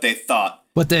exceeded what they thought,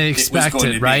 what they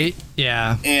expected, right?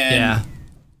 Yeah, and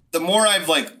the more I've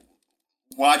like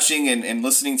watching and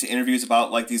listening to interviews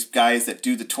about like these guys that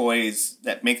do the toys,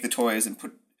 that make the toys, and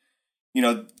put,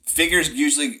 figures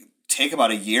usually take about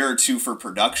a year or 2 for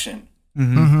production.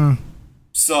 Mm-hmm.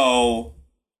 So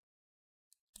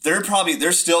they're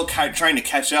still trying to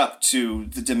catch up to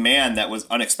the demand that was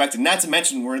unexpected. Not to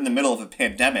mention we're in the middle of a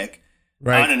pandemic,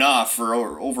 on and off for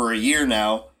over a year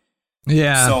now.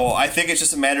 Yeah. So I think it's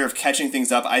just a matter of catching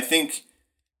things up. I think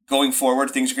going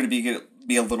forward, things are going to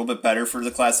be a little bit better for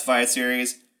the Classified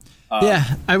series.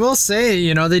 Yeah, I will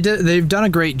say, they've done a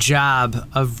great job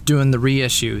of doing the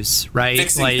reissues, right?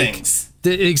 Fixing things.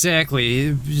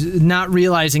 Exactly. Not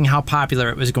realizing how popular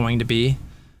it was going to be,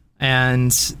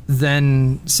 and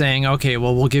then saying, okay,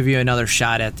 well, we'll give you another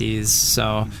shot at these.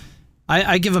 So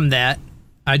I give them that.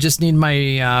 I just need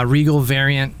my Regal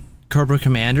variant Cobra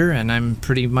Commander, and I'm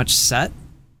pretty much set.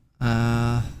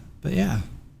 But yeah.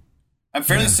 I'm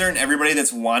fairly certain everybody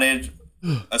that's wanted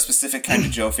a specific kind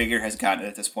of Joe figure has gotten it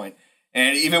at this point.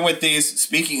 And even with these,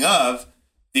 speaking of,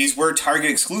 these were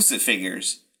Target exclusive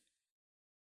figures,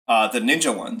 the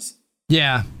Ninja ones.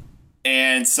 Yeah.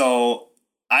 And so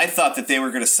I thought that they were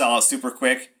going to sell out super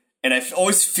quick. And I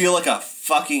always feel like a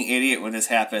fucking idiot when this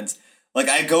happens. Like,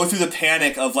 I go through the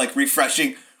panic of, like,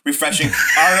 refreshing. All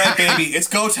right, baby, it's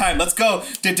go time. Let's go.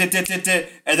 And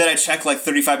then I check, like,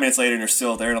 35 minutes later, and they're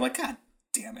still there. And I'm like, God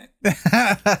damn it.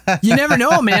 You never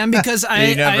know, man, because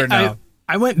You never know.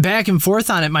 I went back and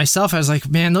forth on it myself. I was like,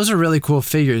 man, those are really cool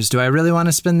figures. Do I really want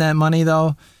to spend that money,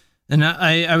 though? And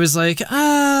I was like,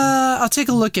 I'll take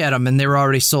a look at them. And they were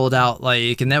already sold out,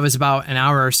 like, and that was about an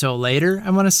hour or so later, I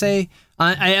want to say.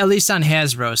 At least on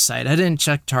Hasbro's site. I didn't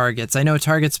check Target's. I know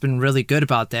Target's been really good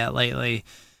about that lately.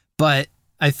 But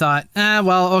I thought,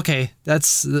 well, okay.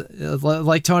 That's,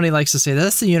 like Tony likes to say,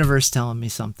 that's the universe telling me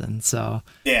something. So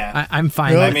Yeah. I'm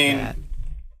fine with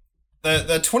that.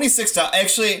 The $26,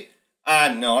 actually,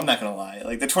 no, I'm not going to lie.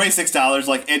 Like, the $26,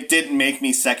 like, it didn't make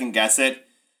me second guess it.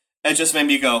 It just made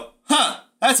me go, huh,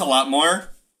 that's a lot more.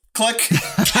 Click.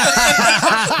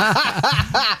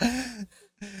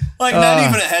 Like, not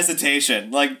even a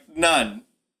hesitation. Like, none.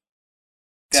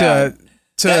 God.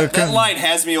 That line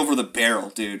has me over the barrel,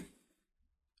 dude.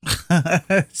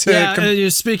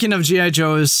 Speaking of G.I.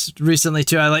 Joes recently,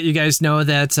 too, I let you guys know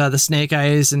that the Snake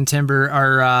Eyes and Timber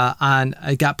are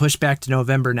it got pushed back to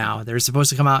November now. They're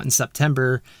supposed to come out in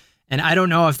September. And I don't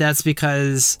know if that's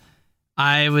because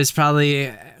I was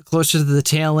probably closer to the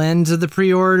tail end of the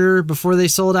pre-order before they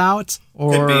sold out,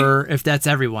 or if that's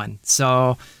everyone.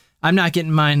 So I'm not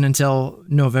getting mine until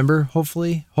November,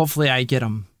 hopefully. Hopefully I get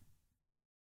them.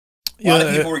 A lot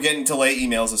of people were getting delayed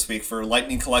emails this week for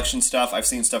Lightning Collection stuff. I've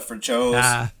seen stuff for Joe's.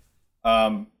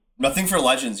 Nothing for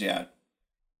Legends yet.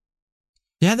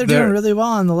 Yeah, they're doing really well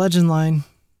on the Legend line.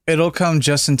 It'll come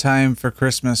just in time for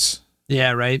Christmas.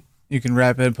 Yeah, right. You can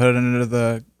wrap it and put it under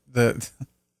the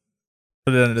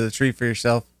put it under the tree for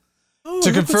yourself. Oh,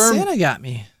 to confirm, Santa got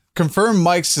me. Confirm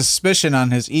Mike's suspicion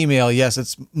on his email. Yes,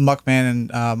 it's Muckman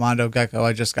and Mondo Gecko.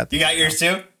 I just got. You got yours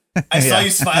too? I saw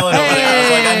you smiling over there. I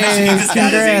was like, I bet you just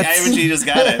got it. I bet you just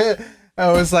got it.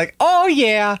 I was like, oh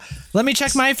yeah. Let me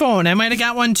check my phone. I might have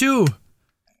got one too.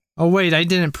 Oh wait, I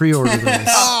didn't pre-order this.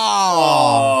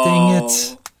 Oh, dang it!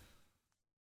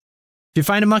 If you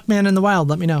find a Muckman in the wild,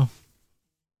 let me know.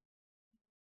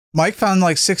 Mike found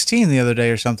like 16 the other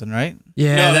day or something, right?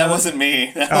 Yeah. No, that wasn't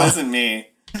me. That wasn't me.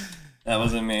 That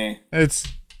wasn't me. It's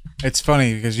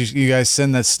funny because you guys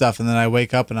send that stuff and then I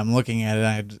wake up and I'm looking at it.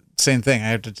 And same thing. I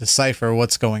have to decipher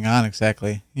what's going on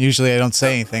exactly. Usually I don't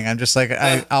say anything. I'm just like,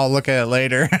 I'll look at it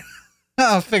later.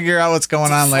 I'll figure out what's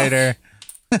going on later.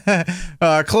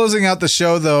 Closing out the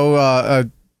show though,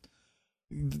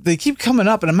 they keep coming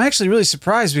up and I'm actually really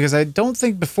surprised because I don't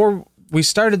think before we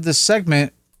started this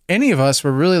segment any of us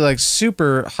were really like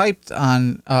super hyped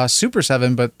on Super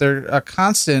 7, but they're a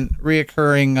constant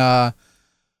reoccurring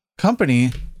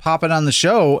company popping on the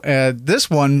show. This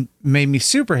one made me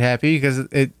super happy because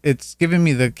it's given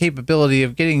me the capability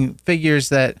of getting figures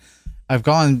that I've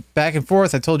gone back and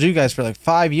forth. I told you guys for like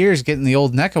 5 years getting the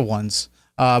old NECA ones,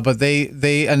 but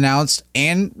they announced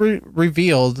and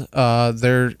revealed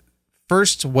their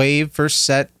first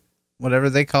set, whatever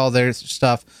they call their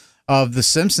stuff, of the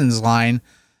Simpsons line.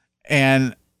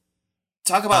 And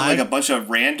talk about like a bunch of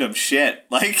random shit.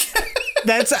 Like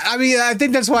I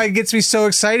think that's why it gets me so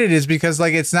excited is because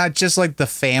like it's not just like the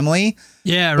family.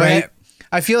 Yeah, right.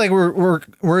 I feel like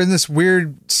we're in this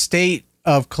weird state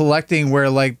of collecting where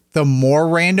like the more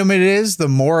random it is, the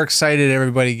more excited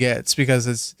everybody gets because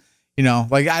it's, you know,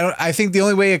 like I think the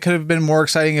only way it could have been more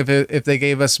exciting if they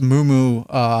gave us Moo Moo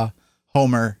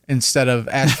Homer instead of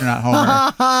Astronaut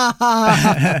Homer.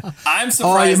 I'm surprised.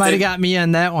 Oh, you might have got me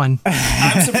on that one.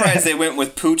 I'm surprised they went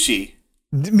with Poochie.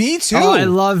 Me too. Oh, I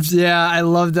loved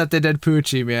that they did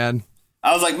Poochie, man.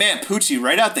 I was like, man, Poochie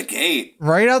right out the gate.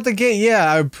 Right out the gate,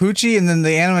 yeah. Poochie and then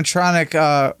the animatronic,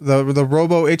 the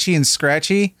Robo Itchy and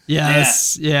Scratchy.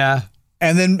 Yes, yeah.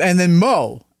 And then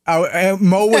Mo.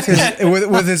 Mo with his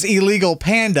with his illegal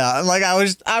panda. Like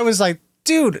I was like,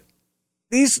 dude,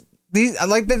 these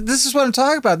like this is what I'm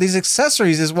talking about. These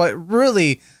accessories is what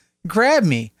really grabbed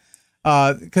me.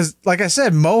 Because like I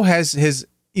said, Mo has his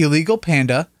illegal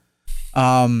panda.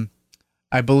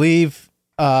 I believe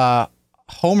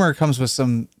Homer comes with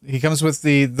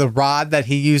the rod that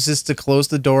he uses to close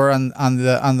the door on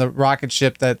the rocket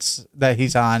ship that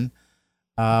he's on.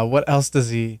 What else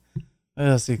does he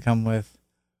come with?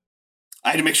 I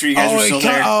had to make sure you guys were still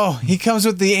there. He comes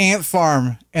with the ant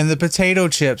farm and the potato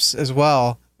chips as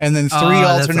well. And then 3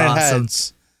 alternate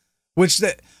heads, which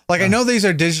I know these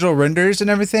are digital renders and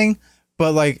everything,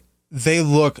 but like they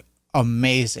look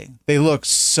amazing. They look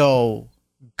so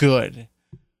good.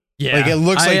 Yeah, Like it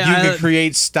looks like you could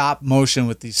create stop motion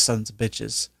with these sons of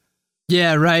bitches.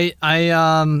 Yeah, right.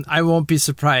 I won't be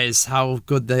surprised how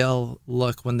good they'll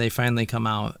look when they finally come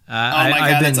out.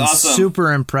 I've been awesome.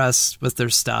 super impressed with their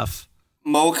stuff.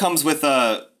 Mo comes with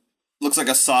looks like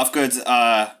a soft goods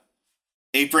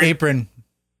apron,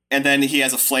 and then he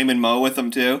has a flamin' Mo with him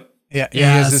too. Yeah, he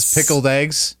has his pickled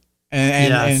eggs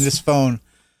and his phone.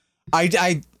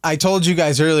 I told you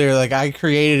guys earlier, like I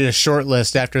created a short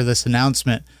list after this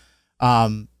announcement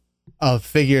of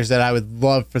figures that I would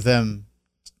love for them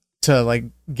to like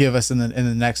give us in the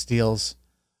next deals.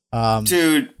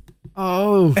 Dude.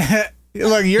 Oh.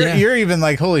 Look, you're even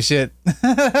like, holy shit.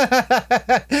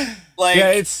 Like,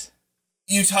 yeah, it's,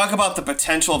 you talk about the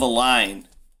potential of a line.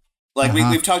 Like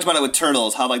we've talked about it with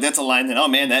Turtles, how like that's a line that, oh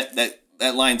man,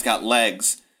 that line's got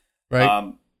legs.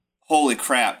 right. Holy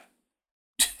crap.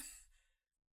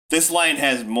 This line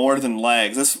has more than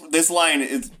legs. This line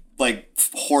is like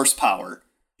horsepower.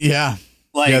 Yeah.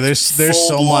 Like, yeah, there's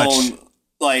so much.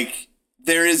 Like,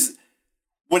 there is,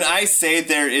 when I say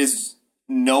there is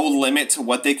no limit to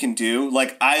what they can do,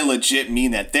 like, I legit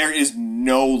mean that. There is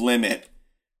no limit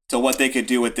to what they could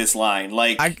do with this line.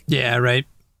 Like, yeah, right.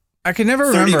 I can never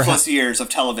 30 remember plus years of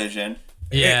television.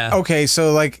 Yeah. Okay,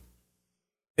 so like,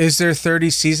 is there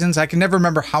 30 seasons? I can never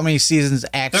remember how many seasons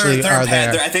actually are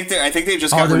there. I think they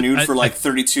just got renewed for like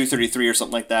 32, 33 or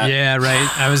something like that. Yeah, right.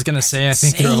 I was gonna say I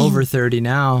think they're over 30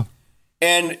 now.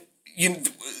 And you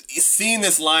seeing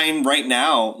this line right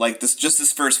now, like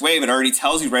this first wave, it already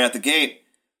tells you right out the gate,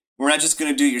 we're not just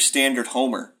gonna do your standard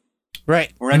Homer.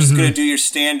 Right. We're not just gonna do your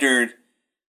standard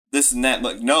this and that.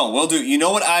 Look, no, we'll do. You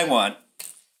know what I want?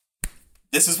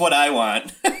 This is what I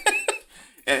want.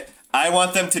 I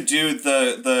want them to do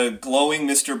the glowing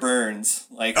Mr. Burns,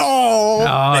 like oh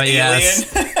the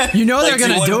yes, alien. You know they're Like,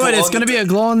 gonna do it. It's gonna be a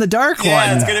glow in the dark one.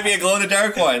 Yeah, it's gonna be a glow in the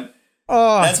dark one.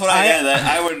 Oh, That's what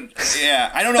I would.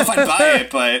 Yeah, I don't know if I'd buy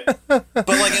it, but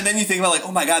like, and then you think about like,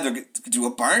 oh my god, they're gonna do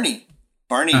a Barney,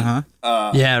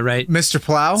 yeah, right. Mr.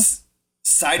 Plow.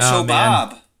 Sideshow Oh, man.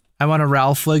 Bob. I want a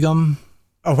Ralph Wiggum.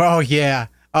 Oh, well, yeah.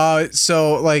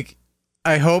 So like,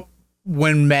 I hope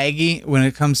when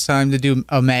it comes time to do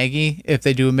a Maggie, if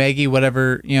they do a Maggie,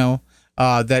 whatever,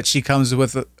 that she comes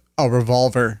with a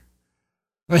revolver.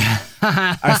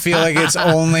 I feel like it's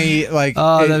only like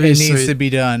it needs to be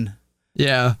done.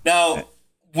 Yeah. Now,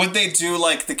 would they do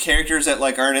like the characters that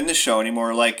like aren't in the show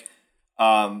anymore? Like,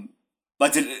 I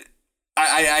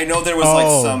know there was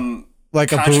like some like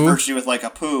controversy with like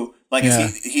Apu. Like, Yeah.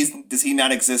 does he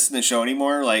not exist in the show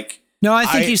anymore? Like, No, I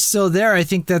think he's still there. I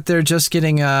think that they're just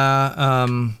getting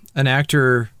an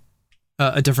actor,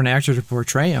 a different actor to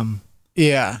portray him.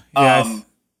 Yeah. or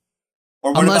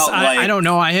what Unless about like I don't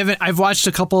know. I've watched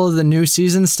a couple of the new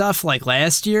season stuff like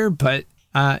last year, but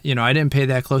I didn't pay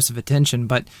that close of attention.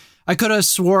 But I could have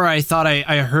swore I thought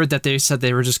I heard that they said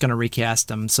they were just going to recast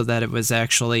him so that it was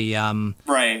actually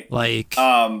right? like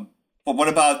But what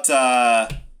about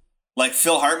like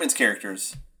Phil Hartman's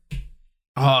characters?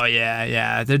 oh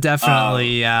yeah, they're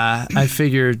definitely. I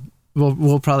figured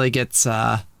we'll probably get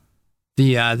the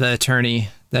attorney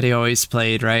that he always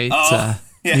played, right? Oh,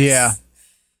 yes. Yeah.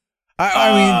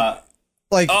 I mean,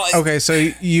 like, okay, so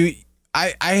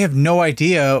I have no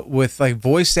idea with like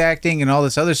voice acting and all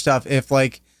this other stuff if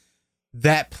like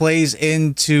that plays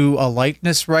into a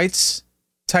likeness rights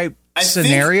type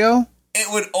scenario.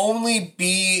 It would only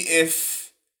be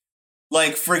if,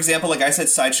 like, for example, like I said,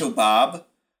 Sideshow Bob.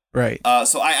 Right.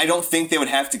 So I don't think they would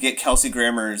have to get Kelsey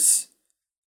Grammer's,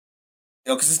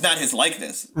 because it's not his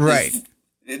likeness. Right.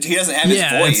 He doesn't have his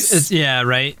voice. It's yeah,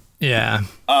 right. Yeah.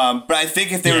 But I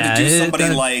think if they were to do somebody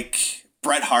like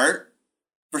Bret Hart,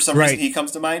 for some reason he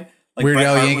comes to mind. Like Weird Bret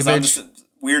Al Hart was on Yankovic.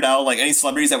 Weird Al, like any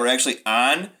celebrities that were actually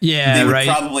on, Yeah, they would right.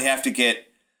 probably have to get.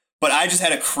 But I just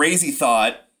had a crazy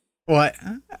thought. What?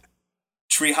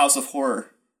 Treehouse of Horror.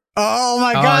 Oh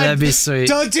my god. That'd be sweet.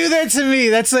 Don't do that to me.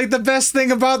 That's like the best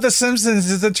thing about The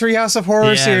Simpsons is the Treehouse of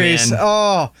Horror series. Man.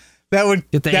 Oh, that would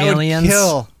Get the that aliens. would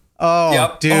kill. Oh,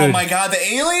 Yep. dude. Oh my god, the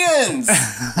aliens!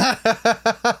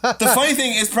 The funny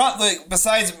thing is, probably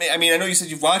besides, I mean, I know you said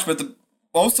you've watched, but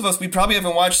most of us, we probably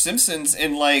haven't watched Simpsons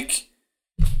in like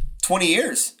 20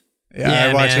 years. Yeah, Yeah,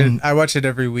 I watch man. it. I watch it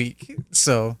every week.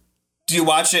 So Do you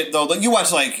watch it though? Like, you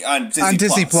watch like on Disney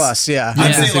Disney Plus, yeah. I'm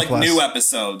on saying Disney like Plus. new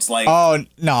episodes. Like, Oh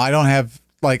no, I don't have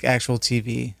like actual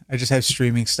TV. I just have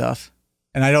streaming stuff,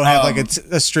 and I don't have like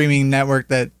a streaming network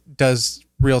that does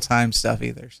real time stuff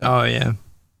either. So. Oh yeah.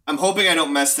 I'm hoping I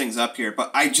don't mess things up here,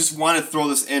 but I just want to throw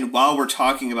this in while we're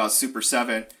talking about Super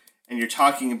 7 and you're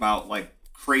talking about like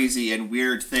crazy and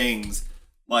weird things.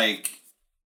 Like,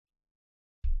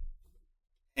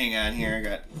 Hang on here, I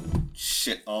got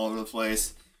shit all over the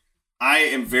place. I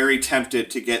am very tempted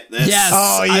to get this. Yes,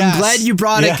 Oh, I'm yes. glad you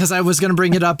brought it Yeah. because I was going to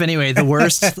bring it up anyway. The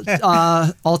worst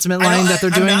ultimate line that they're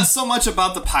doing. I'm not so much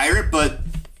about the pirate, but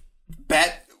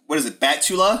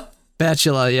Batula?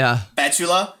 Batula, yeah.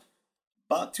 Batula.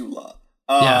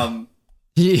 Yeah.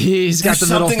 He's got the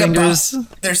middle fingers.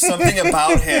 There's something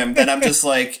about him that I'm just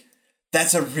like,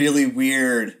 that's a really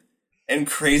weird and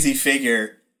crazy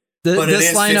figure. But it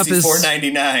This is lineup is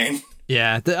 $54.99.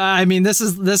 Yeah, I mean this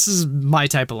is my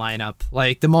type of lineup.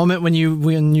 Like the moment when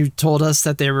you told us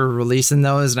that they were releasing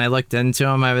those, and I looked into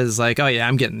them, I was like, oh yeah,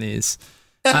 I'm getting these.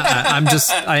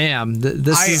 I am.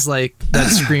 This is like that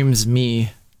screams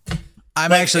me.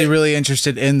 I'm actually really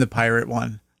interested in the pirate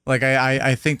one. Like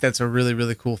I think that's a really,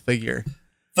 really cool figure.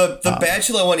 The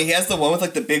Bachelor one, he has the one with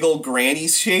like the big old granny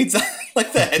shades on,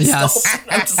 like the head Yes. sculpt.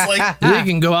 I'm just like, He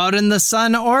can go out in the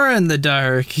sun or in the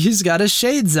dark. He's got his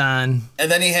shades on. and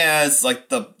then he has like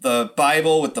the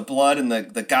Bible with the blood and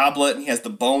the goblet, and he has the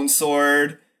bone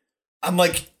sword. I'm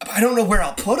like, I don't know where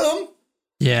I'll put him,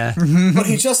 Yeah. but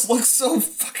he just looks so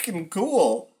fucking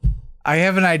cool. I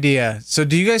have an idea. So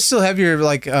do you guys still have your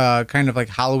like kind of like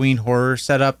Halloween horror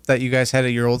setup that you guys had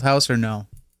at your old house or no?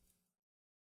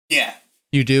 Yeah.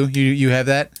 You do? You have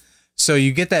that? So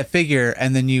you get that figure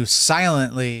and then you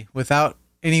silently, without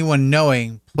anyone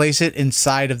knowing, place it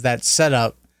inside of that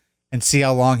setup and see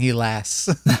how long he lasts.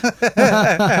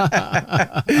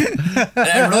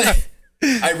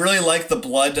 And I really like the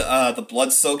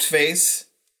blood soaked face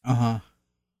Uh-huh.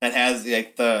 that has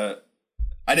like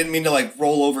I didn't mean to like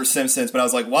roll over Simpsons, but I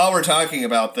was like, while we're talking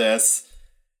about this,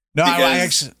 No,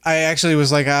 Because- I actually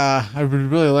was like, I would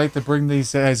really like to bring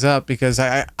these guys up because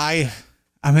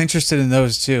I'm interested in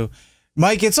those too.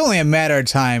 Mike, it's only a matter of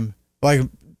time. Like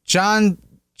John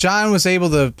was able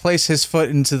to place his foot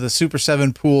into the Super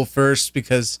 7 pool first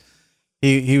because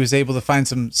he was able to find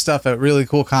some stuff at really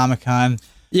cool Comic-Con.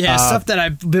 Yeah, stuff that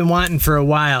I've been wanting for a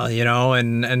while, you know,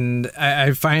 and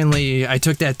I finally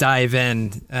took that dive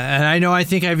in, and I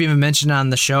think I've even mentioned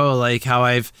on the show like how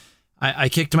I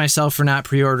kicked myself for not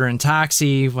pre-ordering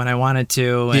Toxie when I wanted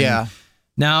to. And Yeah.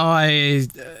 Now I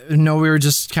know we were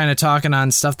just kind of talking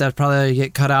on stuff that probably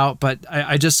get cut out, but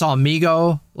I just saw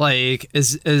Mego like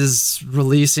is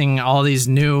releasing all these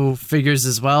new figures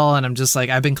as well, and I'm just like,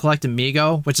 I've been collecting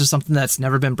Mego, which is something that's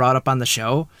never been brought up on the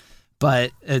show.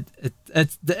 But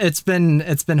it's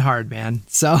been hard, man.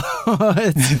 So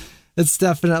it's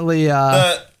definitely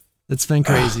it's been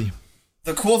crazy.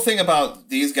 The cool thing about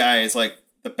these guys, like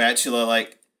the Bachelor,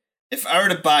 like if I were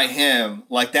to buy him,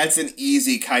 like that's an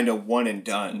easy kind of one and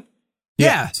done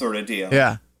Yeah, sort of deal.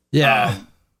 Yeah. yeah,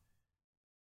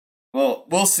 Well,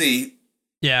 we'll see.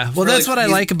 yeah. Well, really- that's what I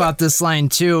like about this line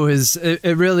too. Is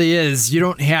it really is. You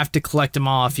don't have to collect them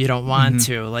all if you don't want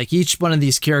to. Like each one of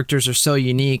these characters are so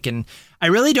unique, and I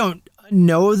really don't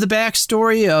know the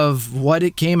backstory of what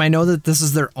it came. I know that this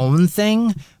is their own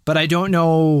thing, but I don't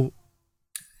know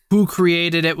who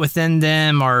created it within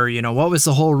them, or you know what was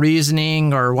the whole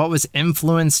reasoning, or what was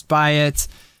influenced by it.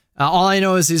 All I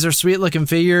know is these are sweet looking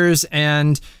figures,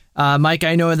 and Mike,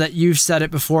 I know that you've said it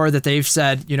before that they've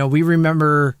said, you know, we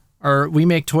remember, or we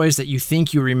make toys that you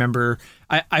think you remember.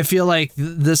 I feel like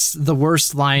the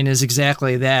worst line is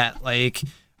exactly that. Like,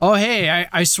 oh hey,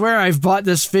 I swear I've bought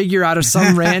this figure out of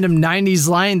some random 90s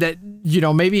line that, you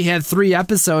know, maybe had 3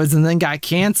 episodes and then got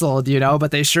canceled, you know,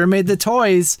 but they sure made the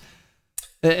toys.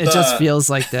 It just feels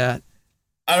like that.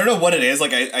 I don't know what it is.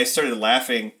 Like I started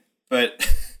laughing, but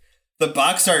the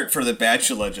box art for the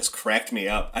Bachelor just cracked me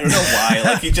up. I don't know why.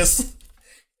 Like he just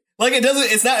like it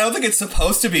doesn't. It's not. I don't think it's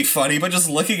supposed to be funny, but just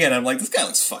looking at him, like this guy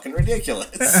looks fucking ridiculous.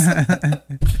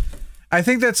 I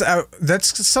think that's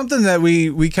something that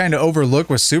we kind of overlook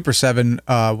with Super 7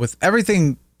 with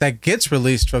everything that gets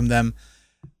released from them.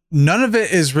 None of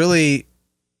it is really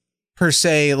per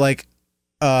se like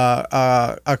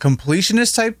a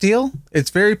completionist type deal. It's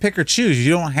very pick or choose.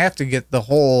 You don't have to get the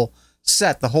whole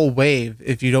set, the whole wave,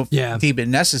 if you don't deem it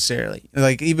necessarily.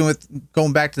 Like even with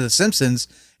going back to the Simpsons,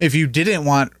 if you didn't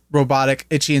want robotic,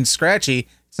 itchy, and scratchy,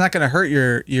 it's not going to hurt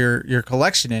your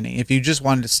collection any. If you just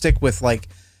wanted to stick with like,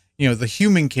 you know, the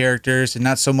human characters and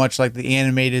not so much like the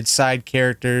animated side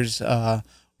characters,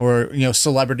 or you know,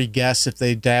 celebrity guests if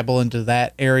they dabble into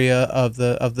that area of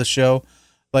the show.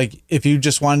 Like if you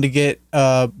just wanted to get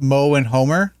Moe and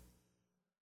Homer,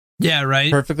 yeah,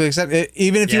 right, perfectly accept it.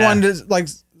 Even if you wanted to like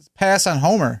pass on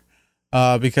Homer,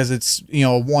 because it's, you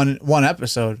know, one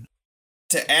episode.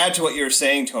 To add to what you were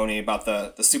saying, Tony, about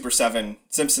the Super 7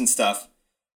 Simpson stuff,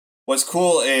 what's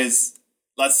cool is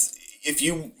let's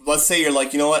say you're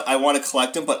like, you know what, I want to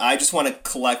collect them, but I just want to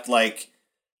collect like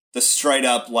the straight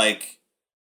up like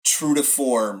true to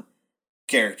form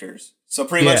characters. So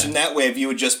pretty much in that wave, you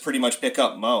would just pretty much pick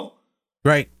up Mo.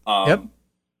 Right. Yep.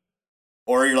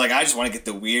 Or you're like, I just want to get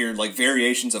the weird like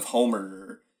variations of Homer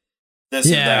or this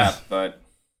or that. But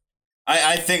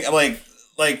I think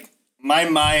like my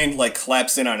mind like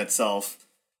collapsed in on itself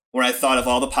when I thought of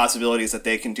all the possibilities that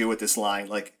they can do with this line.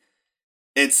 Like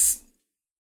it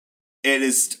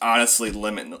is honestly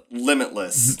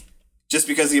limitless. Just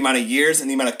because of the amount of years and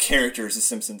the amount of characters the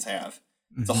Simpsons have.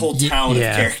 It's a whole town of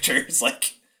characters.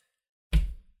 Like,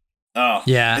 oh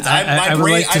yeah, I would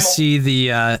like to see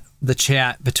the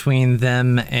chat between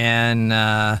them and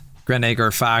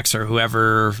Grenegor Fox or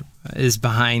whoever is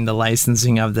behind the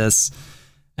licensing of this,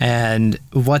 and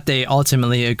what they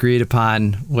ultimately agreed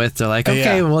upon. With they're like,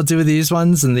 okay, we'll do these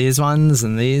ones and these ones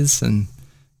and these and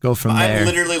go from there. I'm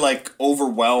literally like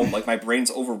overwhelmed. Like my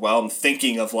brain's overwhelmed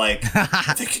thinking of like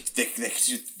they could do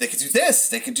this,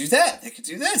 they could do that, they could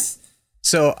do this.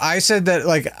 So I said that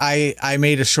like I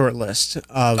made a short list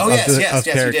of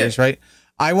characters, right?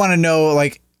 I want to know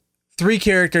like 3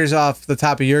 characters off the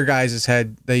top of your guys'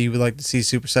 head that you would like to see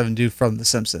Super 7 do from The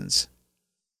Simpsons.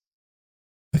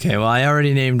 Okay, well I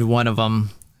already named one of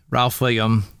them, Ralph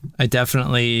Wiggum. I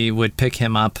definitely would pick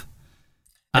him up.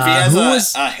 If he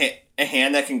has a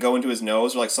hand that can go into his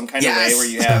nose, or like some kind of way where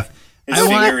you have his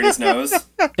finger in his nose.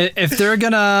 If they're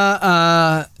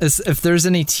gonna, if there's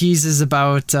any teases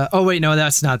about, oh wait, no,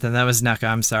 that's not them. That was NECA.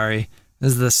 I'm sorry.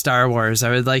 This is the Star Wars.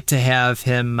 I would like to have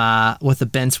him with a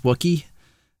bent Wookiee.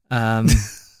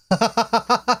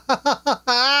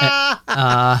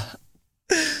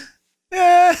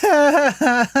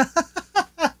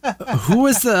 Who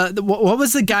was what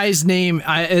was the guy's name?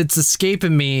 It's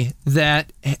escaping me.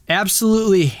 That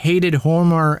absolutely hated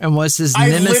Homer and was his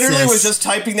nemesis. I literally was just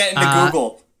typing that into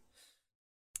Google.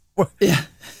 Yeah,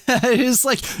 it's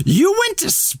like, you went to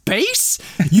space?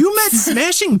 You met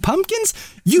Smashing Pumpkins?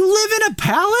 You live in a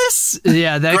palace?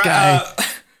 Yeah, that guy.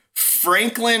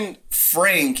 Frank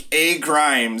A.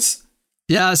 Grimes.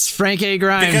 Yes, Frank A.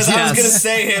 Grimes. Because I was going to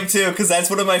say him too, because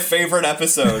that's one of my favorite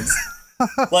episodes.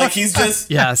 Like, he's just,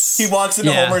 he walks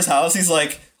into Homer's house, he's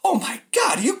like, oh my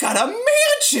God, you got a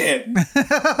mansion!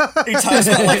 He talks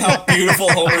about like how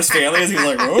beautiful Homer's family is, he's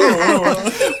like,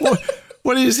 oh.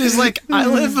 What he's like, I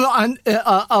live on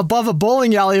above a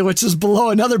bowling alley, which is below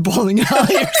another bowling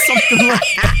alley or something like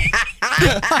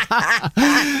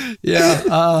that.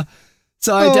 Yeah,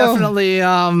 so I definitely,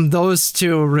 those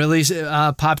two really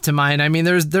pop to mind. I mean,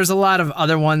 there's a lot of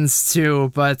other ones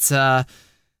too, but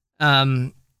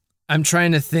I'm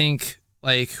trying to think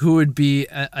like who would be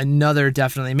another,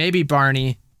 definitely. Maybe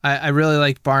Barney. I really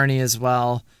like Barney as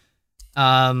well.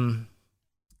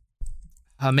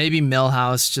 Maybe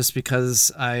Milhouse, just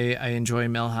because I enjoy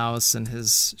Milhouse and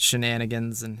his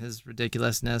shenanigans and his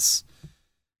ridiculousness.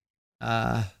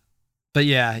 But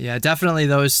yeah, definitely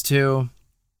those two.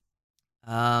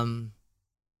 And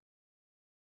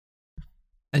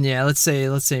yeah, let's say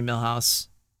Milhouse.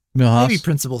 Maybe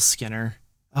Principal Skinner.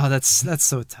 Oh, that's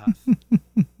so tough.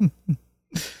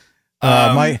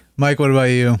 Mike, what about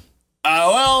you?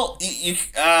 Well,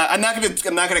 I'm not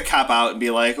gonna cop out and be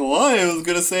like, well, I was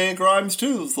gonna say Grimes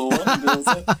too. So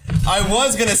I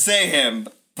was gonna say him,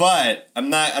 but I'm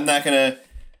not gonna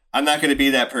be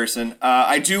that person.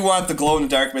 I do want the glow in the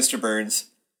dark Mr. Burns.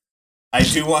 I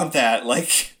do want that,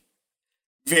 like,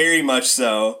 very much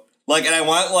so. Like, and I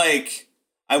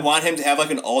want him to have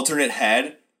like an alternate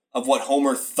head of what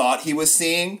Homer thought he was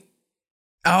seeing.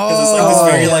 Oh, because it's like this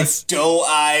very like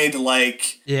doe-eyed,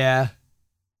 like, yeah.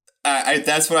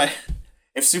 That's what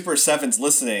if Super 7's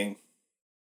listening,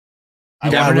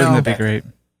 wouldn't that be great?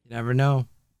 You never know.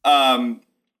 And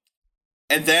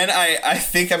then I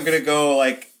think I'm gonna go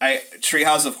like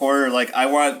Treehouse of Horror. Like I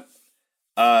want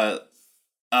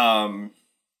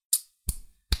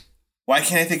why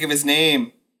can't I think of his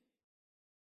name?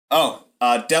 Oh,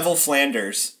 Devil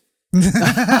Flanders.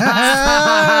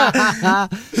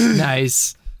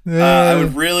 Nice. I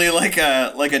would really like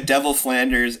a Devil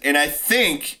Flanders, and I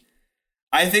think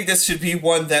this should be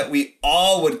one that we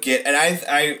all would get. And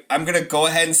I'm gonna go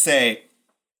ahead and say,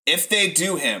 if they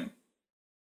do him,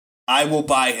 I will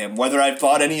buy him. Whether I've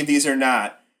bought any of these or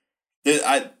not,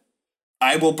 I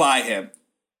will buy him.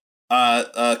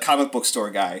 A comic book store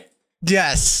guy.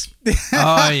 Yes.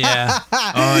 Oh yeah.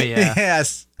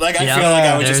 Yes. Like I feel like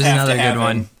I would just have to have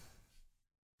one.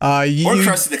 Or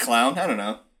Krusty the Clown. I don't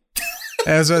know.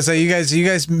 As I say, you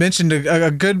guys mentioned a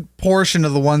good portion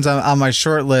of the ones on my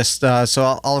short list,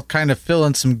 so I'll kind of fill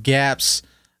in some gaps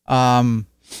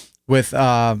with.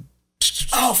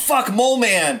 Oh fuck, Mole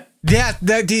Man! Yeah,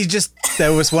 that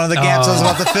was one of the gaps I was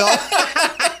about to fill.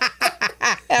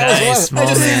 Nice. I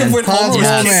just think of when Homer was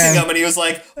Yes. kissing him, and he was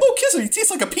like, "Oh, kiss him. He tastes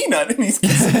like a peanut." And he's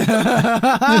kissing him.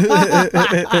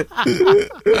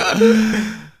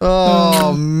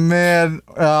 Oh man,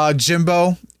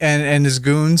 Jimbo and his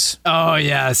goons. Oh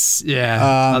yes,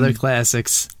 yeah. Other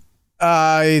classics.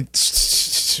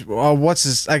 What's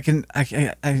his? I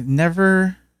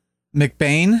never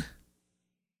McBain.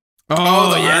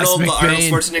 Oh, the yes, Arnold McBain.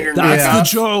 Schwarzenegger. That's Yeah. the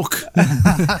joke.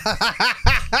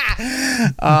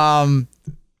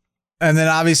 And then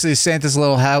obviously Santa's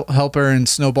Little Helper and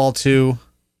Snowball 2.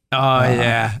 Oh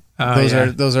yeah. Oh,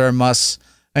 Those are a must.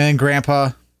 And then Grandpa.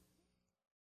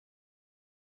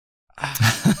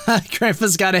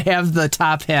 Grandpa's got to have the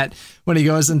top hat when he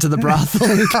goes into the brothel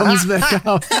and comes back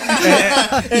out.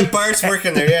 And Bart's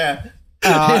working there, yeah.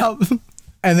 Yep.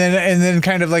 And then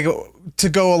kind of like to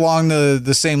go along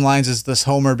the same lines as this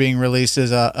Homer being released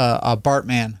is a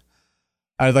Bartman.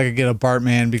 I'd like to get a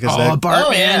Bartman because Bartman,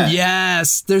 Oh, yeah.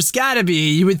 yes. There's got to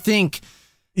be. You would think.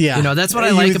 yeah, You know, that's what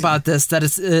I like about this. That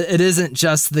it isn't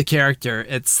just the character.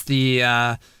 It's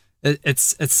the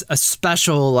it's a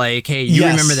special like, hey, you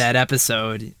Yes. remember that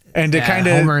episode? and to Yeah, kind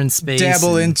Homer in of space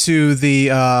dabble and- into the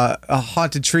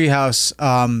haunted treehouse.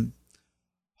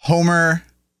 Homer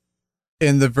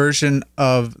in the version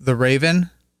of the Raven.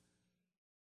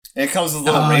 It comes with a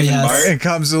little Oh, Raven yes. Bart. It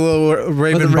comes a little With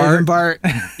Raven the Raven Bart.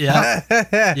 Bart.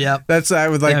 Yeah. Yep. That's I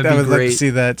would like. That'd I be would like to great. see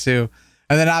that too.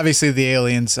 And then obviously the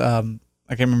aliens. I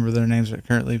can't remember their names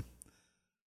currently,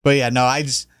 but yeah, no.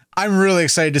 I'm really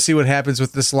excited to see what happens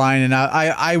with this line, and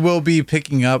I will be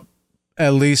picking up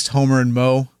at least Homer and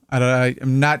Moe.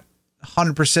 I'm not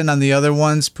 100% on the other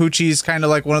ones. Poochie's kind of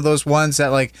like one of those ones that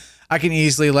like I can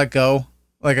easily let go.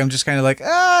 Like I'm just kind of like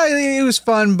it was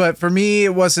fun, but for me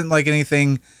it wasn't like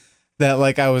anything that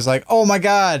like I was like, oh my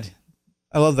god,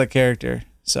 I love that character.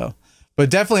 So, but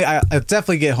definitely I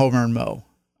definitely get Homer and Moe.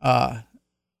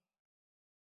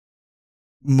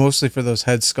 Mostly for those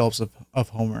head sculpts of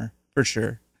Homer for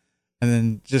sure, and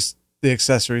then just the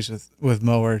accessories with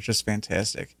Moe are just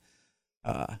fantastic.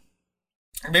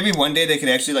 Maybe one day they could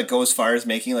actually like go as far as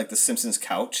making like the Simpsons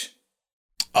couch.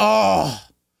 Oh,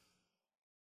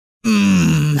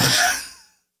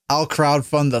 I'll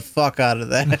crowdfund the fuck out of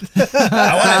that.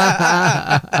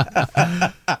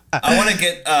 I want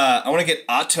to get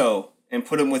Otto and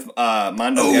put him with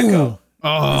Mondo Gecko.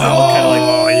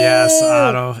 Oh, yes,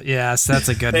 Otto. Yes, that's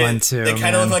a good one too. They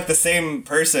kind of man. look like the same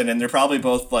person, and they're probably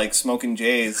both like smoking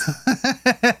J's.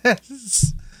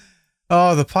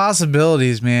 Oh, the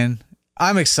possibilities, man!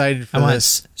 I'm excited for I want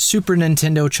this. Super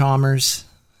Nintendo Chalmers.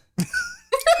 And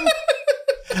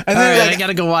All then right, like, I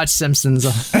gotta go watch Simpsons.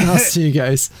 I'll see you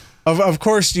guys. of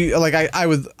course you like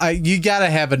you gotta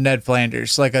have a Ned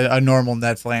Flanders, like a normal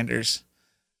Ned Flanders.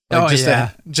 Like, Oh, just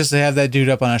yeah. to have that dude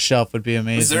up on a shelf would be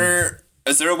amazing.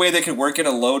 Is there a way they could work in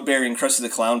a load bearing Krusty the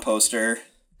Clown poster?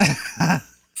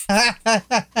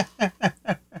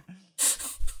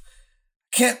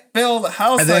 Can't build a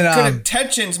house And then, on good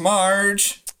intentions,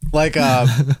 Marge. Like I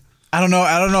don't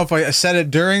know if I said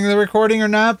it during the recording or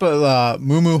not, but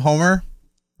Moo Moo Homer,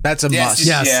 that's a Yes, must.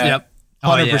 Yes. Yeah. Yep.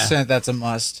 Oh, yeah. 100%, that's a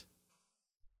must.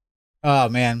 Oh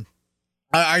man,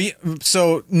 are you?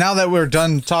 So now that we're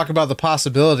done talking about the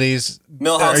possibilities,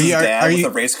 Milhouse's dad are with you-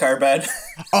 a race car bed.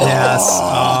 Yes.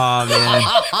 Oh man.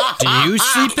 Do you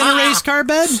sleep in a race car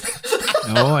bed?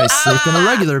 No, I sleep in a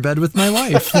regular bed with my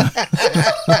wife.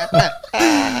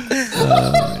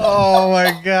 Oh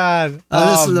my god!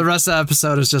 The rest of the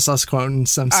episode is just us quoting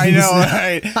Simpsons. I know,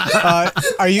 right?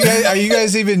 Are you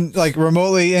guys even like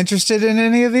remotely interested in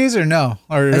any of these or no?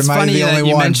 Or It's am I funny the that only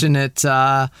you one? mention it. It's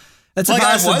a Like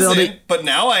I possibility. wasn't, but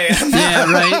now I am.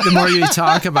 Yeah, right. The more you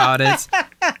talk about it,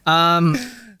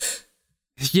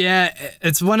 yeah,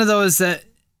 it's one of those that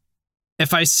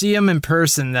if I see them in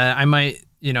person, that I might,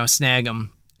 snag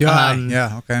them.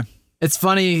 Yeah, okay. It's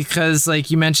funny because, like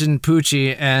you mentioned,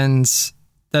 Poochie, and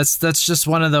that's just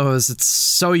one of those. It's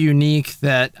so unique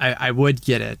that I would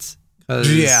get it.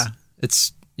 'Cause Yeah.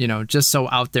 it's just so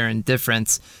out there and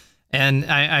different. And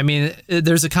I mean,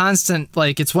 there's a constant,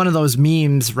 like, it's one of those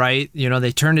memes, right?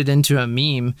 They turned it into a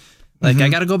meme. Like, I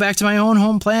got to go back to my own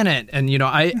home planet. And,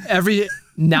 I every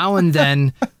now and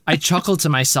then I chuckle to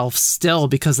myself still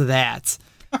because of that.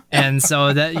 And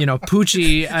so that,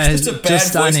 Poochie It's a bad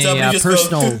just on voice dub, a you just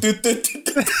personal. go,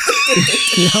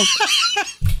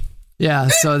 Yeah,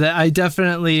 so that I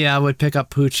definitely would pick up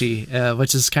Poochie,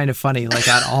 which is kind of funny. Like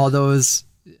on all those,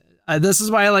 this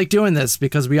is why I like doing this,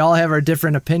 because we all have our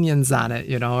different opinions on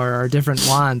it, or our different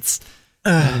wants.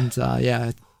 And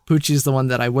yeah, Poochie's the one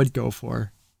that I would go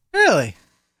for. Really?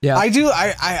 Yeah, I do.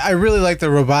 I really like the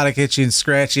robotic Itchy and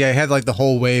Scratchy. I had like the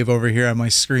whole wave over here on my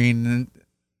screen, and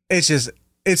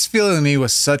it's filling me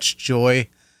with such joy.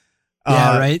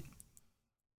 Yeah, right.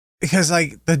 Because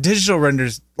like the digital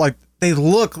renders, like they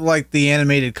look like the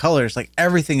animated colors, like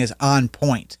everything is on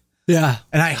point. Yeah.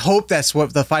 And I hope that's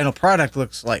what the final product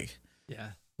looks like.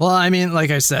 Yeah. Well, I mean,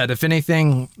 like I said, if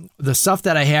anything, the stuff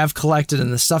that I have collected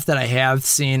and the stuff that I have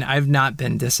seen, I've not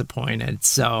been disappointed.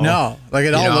 So No, like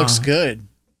it all looks good.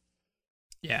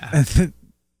 Yeah.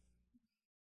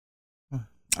 All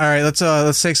right,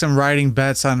 let's take some riding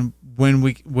bets on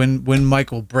when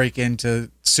Mike will break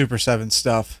into Super 7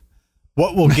 stuff.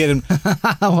 What will get him?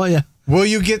 Well, yeah. Will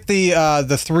you get the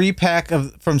 3-pack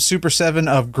from Super 7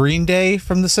 of Green Day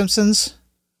from The Simpsons?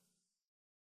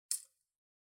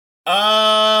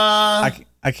 I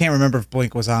can't remember if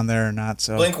Blink was on there or not.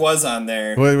 So Blink was on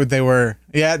there. They were.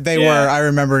 Yeah, they were. I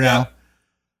remember now.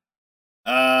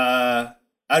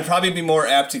 I'd probably be more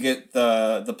apt to get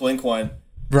the Blink one.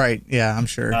 Right. Yeah, I'm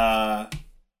sure. I'm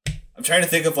trying to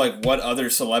think of like what other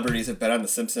celebrities have been on The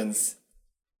Simpsons.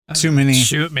 Too many.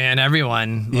 Shoot, man,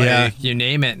 everyone. Yeah. Like, you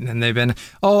name it, and they've been.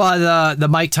 Oh, the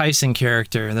Mike Tyson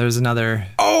character. There's another.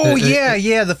 Oh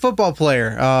yeah, the football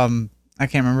player. I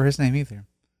can't remember his name either.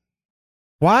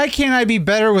 Why can't I be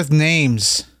better with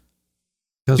names?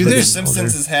 Dude, The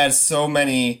Simpsons has had so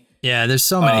many. Yeah, there's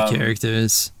so many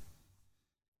characters.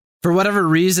 For whatever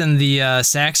reason, the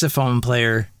saxophone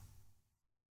player.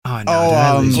 Oh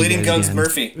no! Bleeding Gums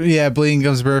Murphy. Yeah, Bleeding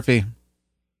Gums Murphy.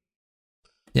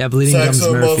 Yeah, Bleeding Gums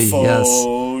Murphy. Yes.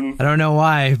 I don't know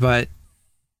why, but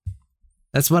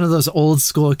that's one of those old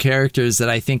school characters that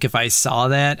I think if I saw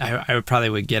that, I probably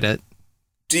would get it.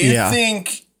 Do you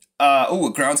think?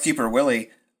 Groundskeeper Willie.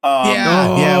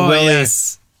 Willie.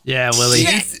 Yes. Yeah, Willie.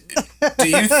 Do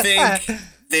you think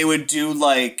they would do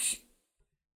like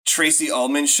Tracy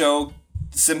Ullman show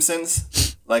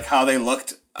Simpsons, like how they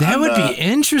looked? That would be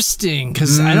interesting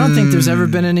because I don't think there's ever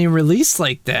been any release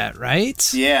like that,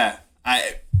 right? Yeah,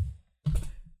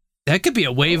 that could be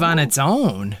a wave on its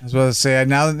own. I was about to say,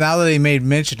 now that he made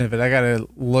mention of it, I gotta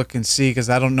look and see because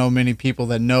I don't know many people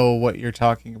that know what you're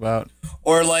talking about.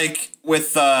 Or like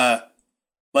with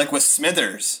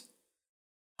Smithers,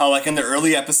 how like in the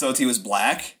early episodes he was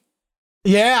black.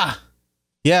 Yeah.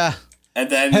 And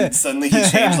then suddenly he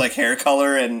changed like hair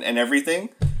color and everything,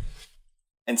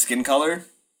 and skin color.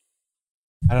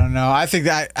 I don't know. I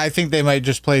think they might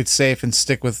just play it safe and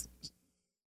stick with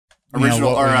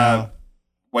original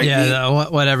white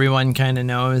meat. What everyone kind of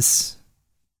knows.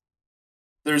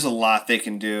 There's a lot they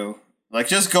can do. Like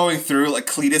just going through like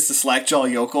Cletus the Slackjaw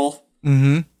Yokel.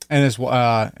 Mm-hmm. And his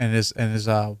wife.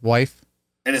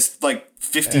 And it's like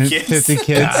 50 kids. 50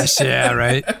 kids. Gosh, yeah,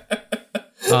 right.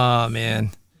 Oh man.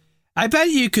 I bet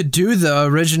you could do the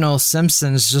original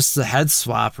Simpsons just the head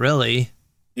swap, really.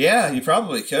 Yeah, you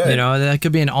probably could. You know, that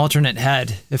could be an alternate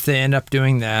head if they end up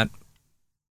doing that.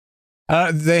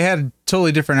 They had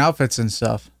totally different outfits and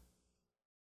stuff.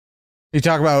 You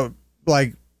talk about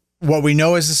like what we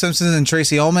know as the Simpsons and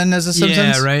Tracy Ullman as the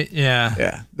Simpsons. Yeah, right. Yeah.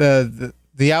 Yeah.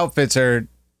 The outfits they're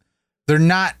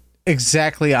not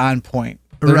exactly on point.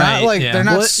 They're not like they're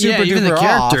not super even the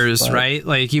characters, off, right?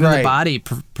 Like even the body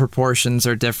proportions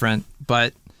are different,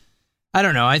 but I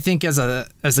don't know. I think as a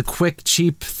quick,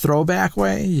 cheap throwback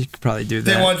way, you could probably do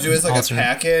that. They want to do it as like a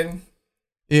pack-in.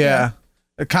 Yeah.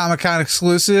 A Comic-Con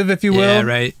exclusive, if you will. Yeah,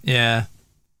 right. Yeah.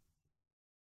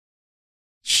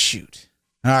 Shoot.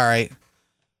 All right.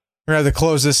 We're going to have to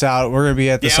close this out. We're going to be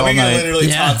at this all night. Yeah, we can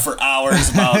literally talk for hours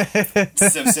about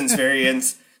Simpsons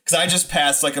variants. Because I just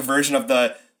passed like a version of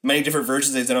the many different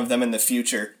versions they've done of them in the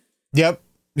future. Yep.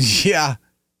 Yeah.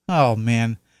 Oh,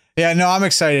 man. Yeah, no, I'm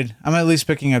excited. I'm at least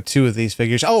picking up 2 of these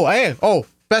figures. Oh, hey. Oh,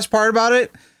 best part about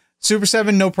it, Super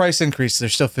 7, no price increase. They're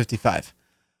still $55.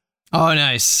 Oh,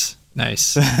 nice.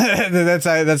 Nice.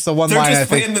 That's the one line I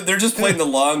think. They're just playing the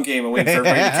long game and waiting for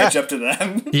everybody to catch up to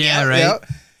them. Yeah, right. Yep.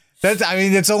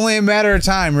 It's only a matter of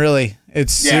time, really.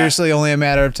 It's seriously only a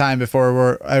matter of time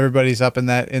before everybody's up in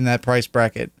that price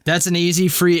bracket. That's an easy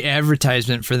free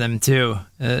advertisement for them too.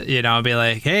 Be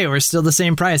like, hey, we're still the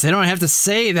same price. They don't have to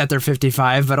say that they're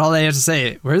 55, but all they have to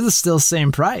say, we're still the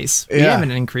same price. We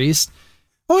haven't increased.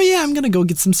 Oh yeah, I'm gonna go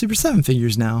get some Super 7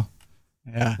 figures now.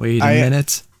 Yeah. Wait a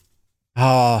minute.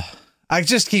 Oh, I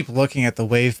just keep looking at the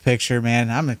wave picture, man.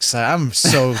 I'm excited. I'm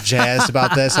so jazzed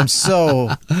about this. I'm so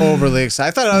overly excited.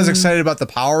 I thought I was excited about the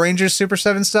Power Rangers Super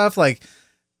 7 stuff. Like,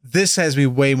 this has me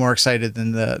way more excited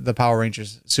than the Power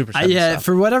Rangers Super 7 stuff.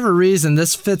 For whatever reason,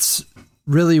 this fits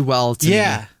really well to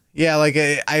me. Yeah, like,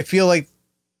 I feel like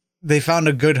they found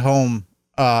a good home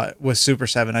with Super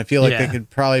 7. I feel like they could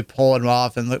probably pull it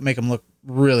off and make them look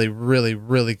really, really,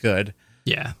 really good.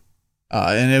 Yeah.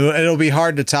 And it'll be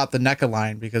hard to top the NECA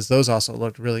line because those also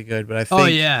looked really good. But I think, Oh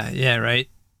yeah, right.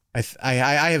 I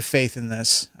have faith in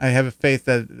this. I have a faith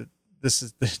that this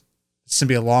is gonna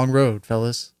be a long road,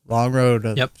 fellas. Long road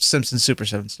of Simpsons Super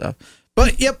 7 stuff.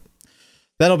 But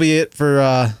that'll be it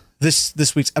for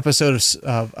this week's episode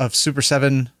of Super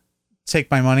 7. Take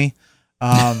my money.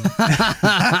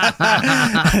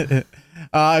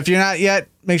 If you're not yet,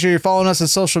 make sure you're following us on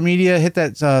social media. Hit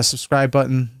that subscribe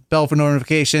button, bell for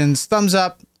notifications, thumbs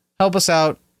up, help us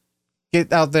out,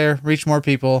 get out there, reach more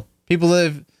people. People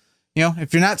live,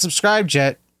 if you're not subscribed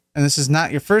yet, and this is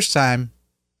not your first time,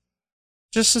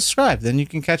 just subscribe. Then you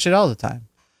can catch it all the time.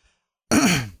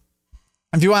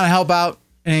 If you want to help out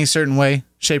in any certain way,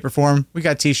 shape, or form, we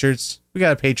got t-shirts, we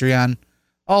got a Patreon.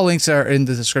 All links are in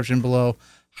the description below.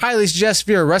 Highly suggest if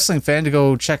you're a wrestling fan to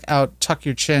go check out Tuck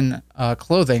Your Chin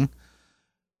clothing.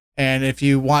 And if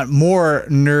you want more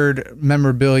nerd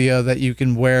memorabilia that you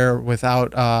can wear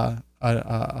without a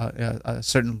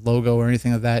certain logo or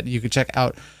anything like that, you can check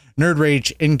out Nerd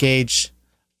Rage Engage.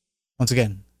 Once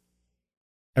again,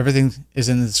 everything is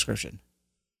in the description.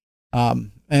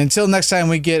 And until next time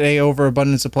we get a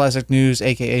overabundance of plastic news,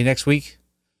 aka next week,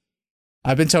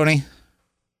 I've been Tony.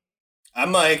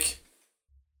 I'm Mike.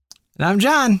 And I'm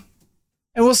John.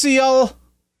 And we'll see y'all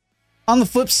on the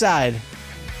flip side.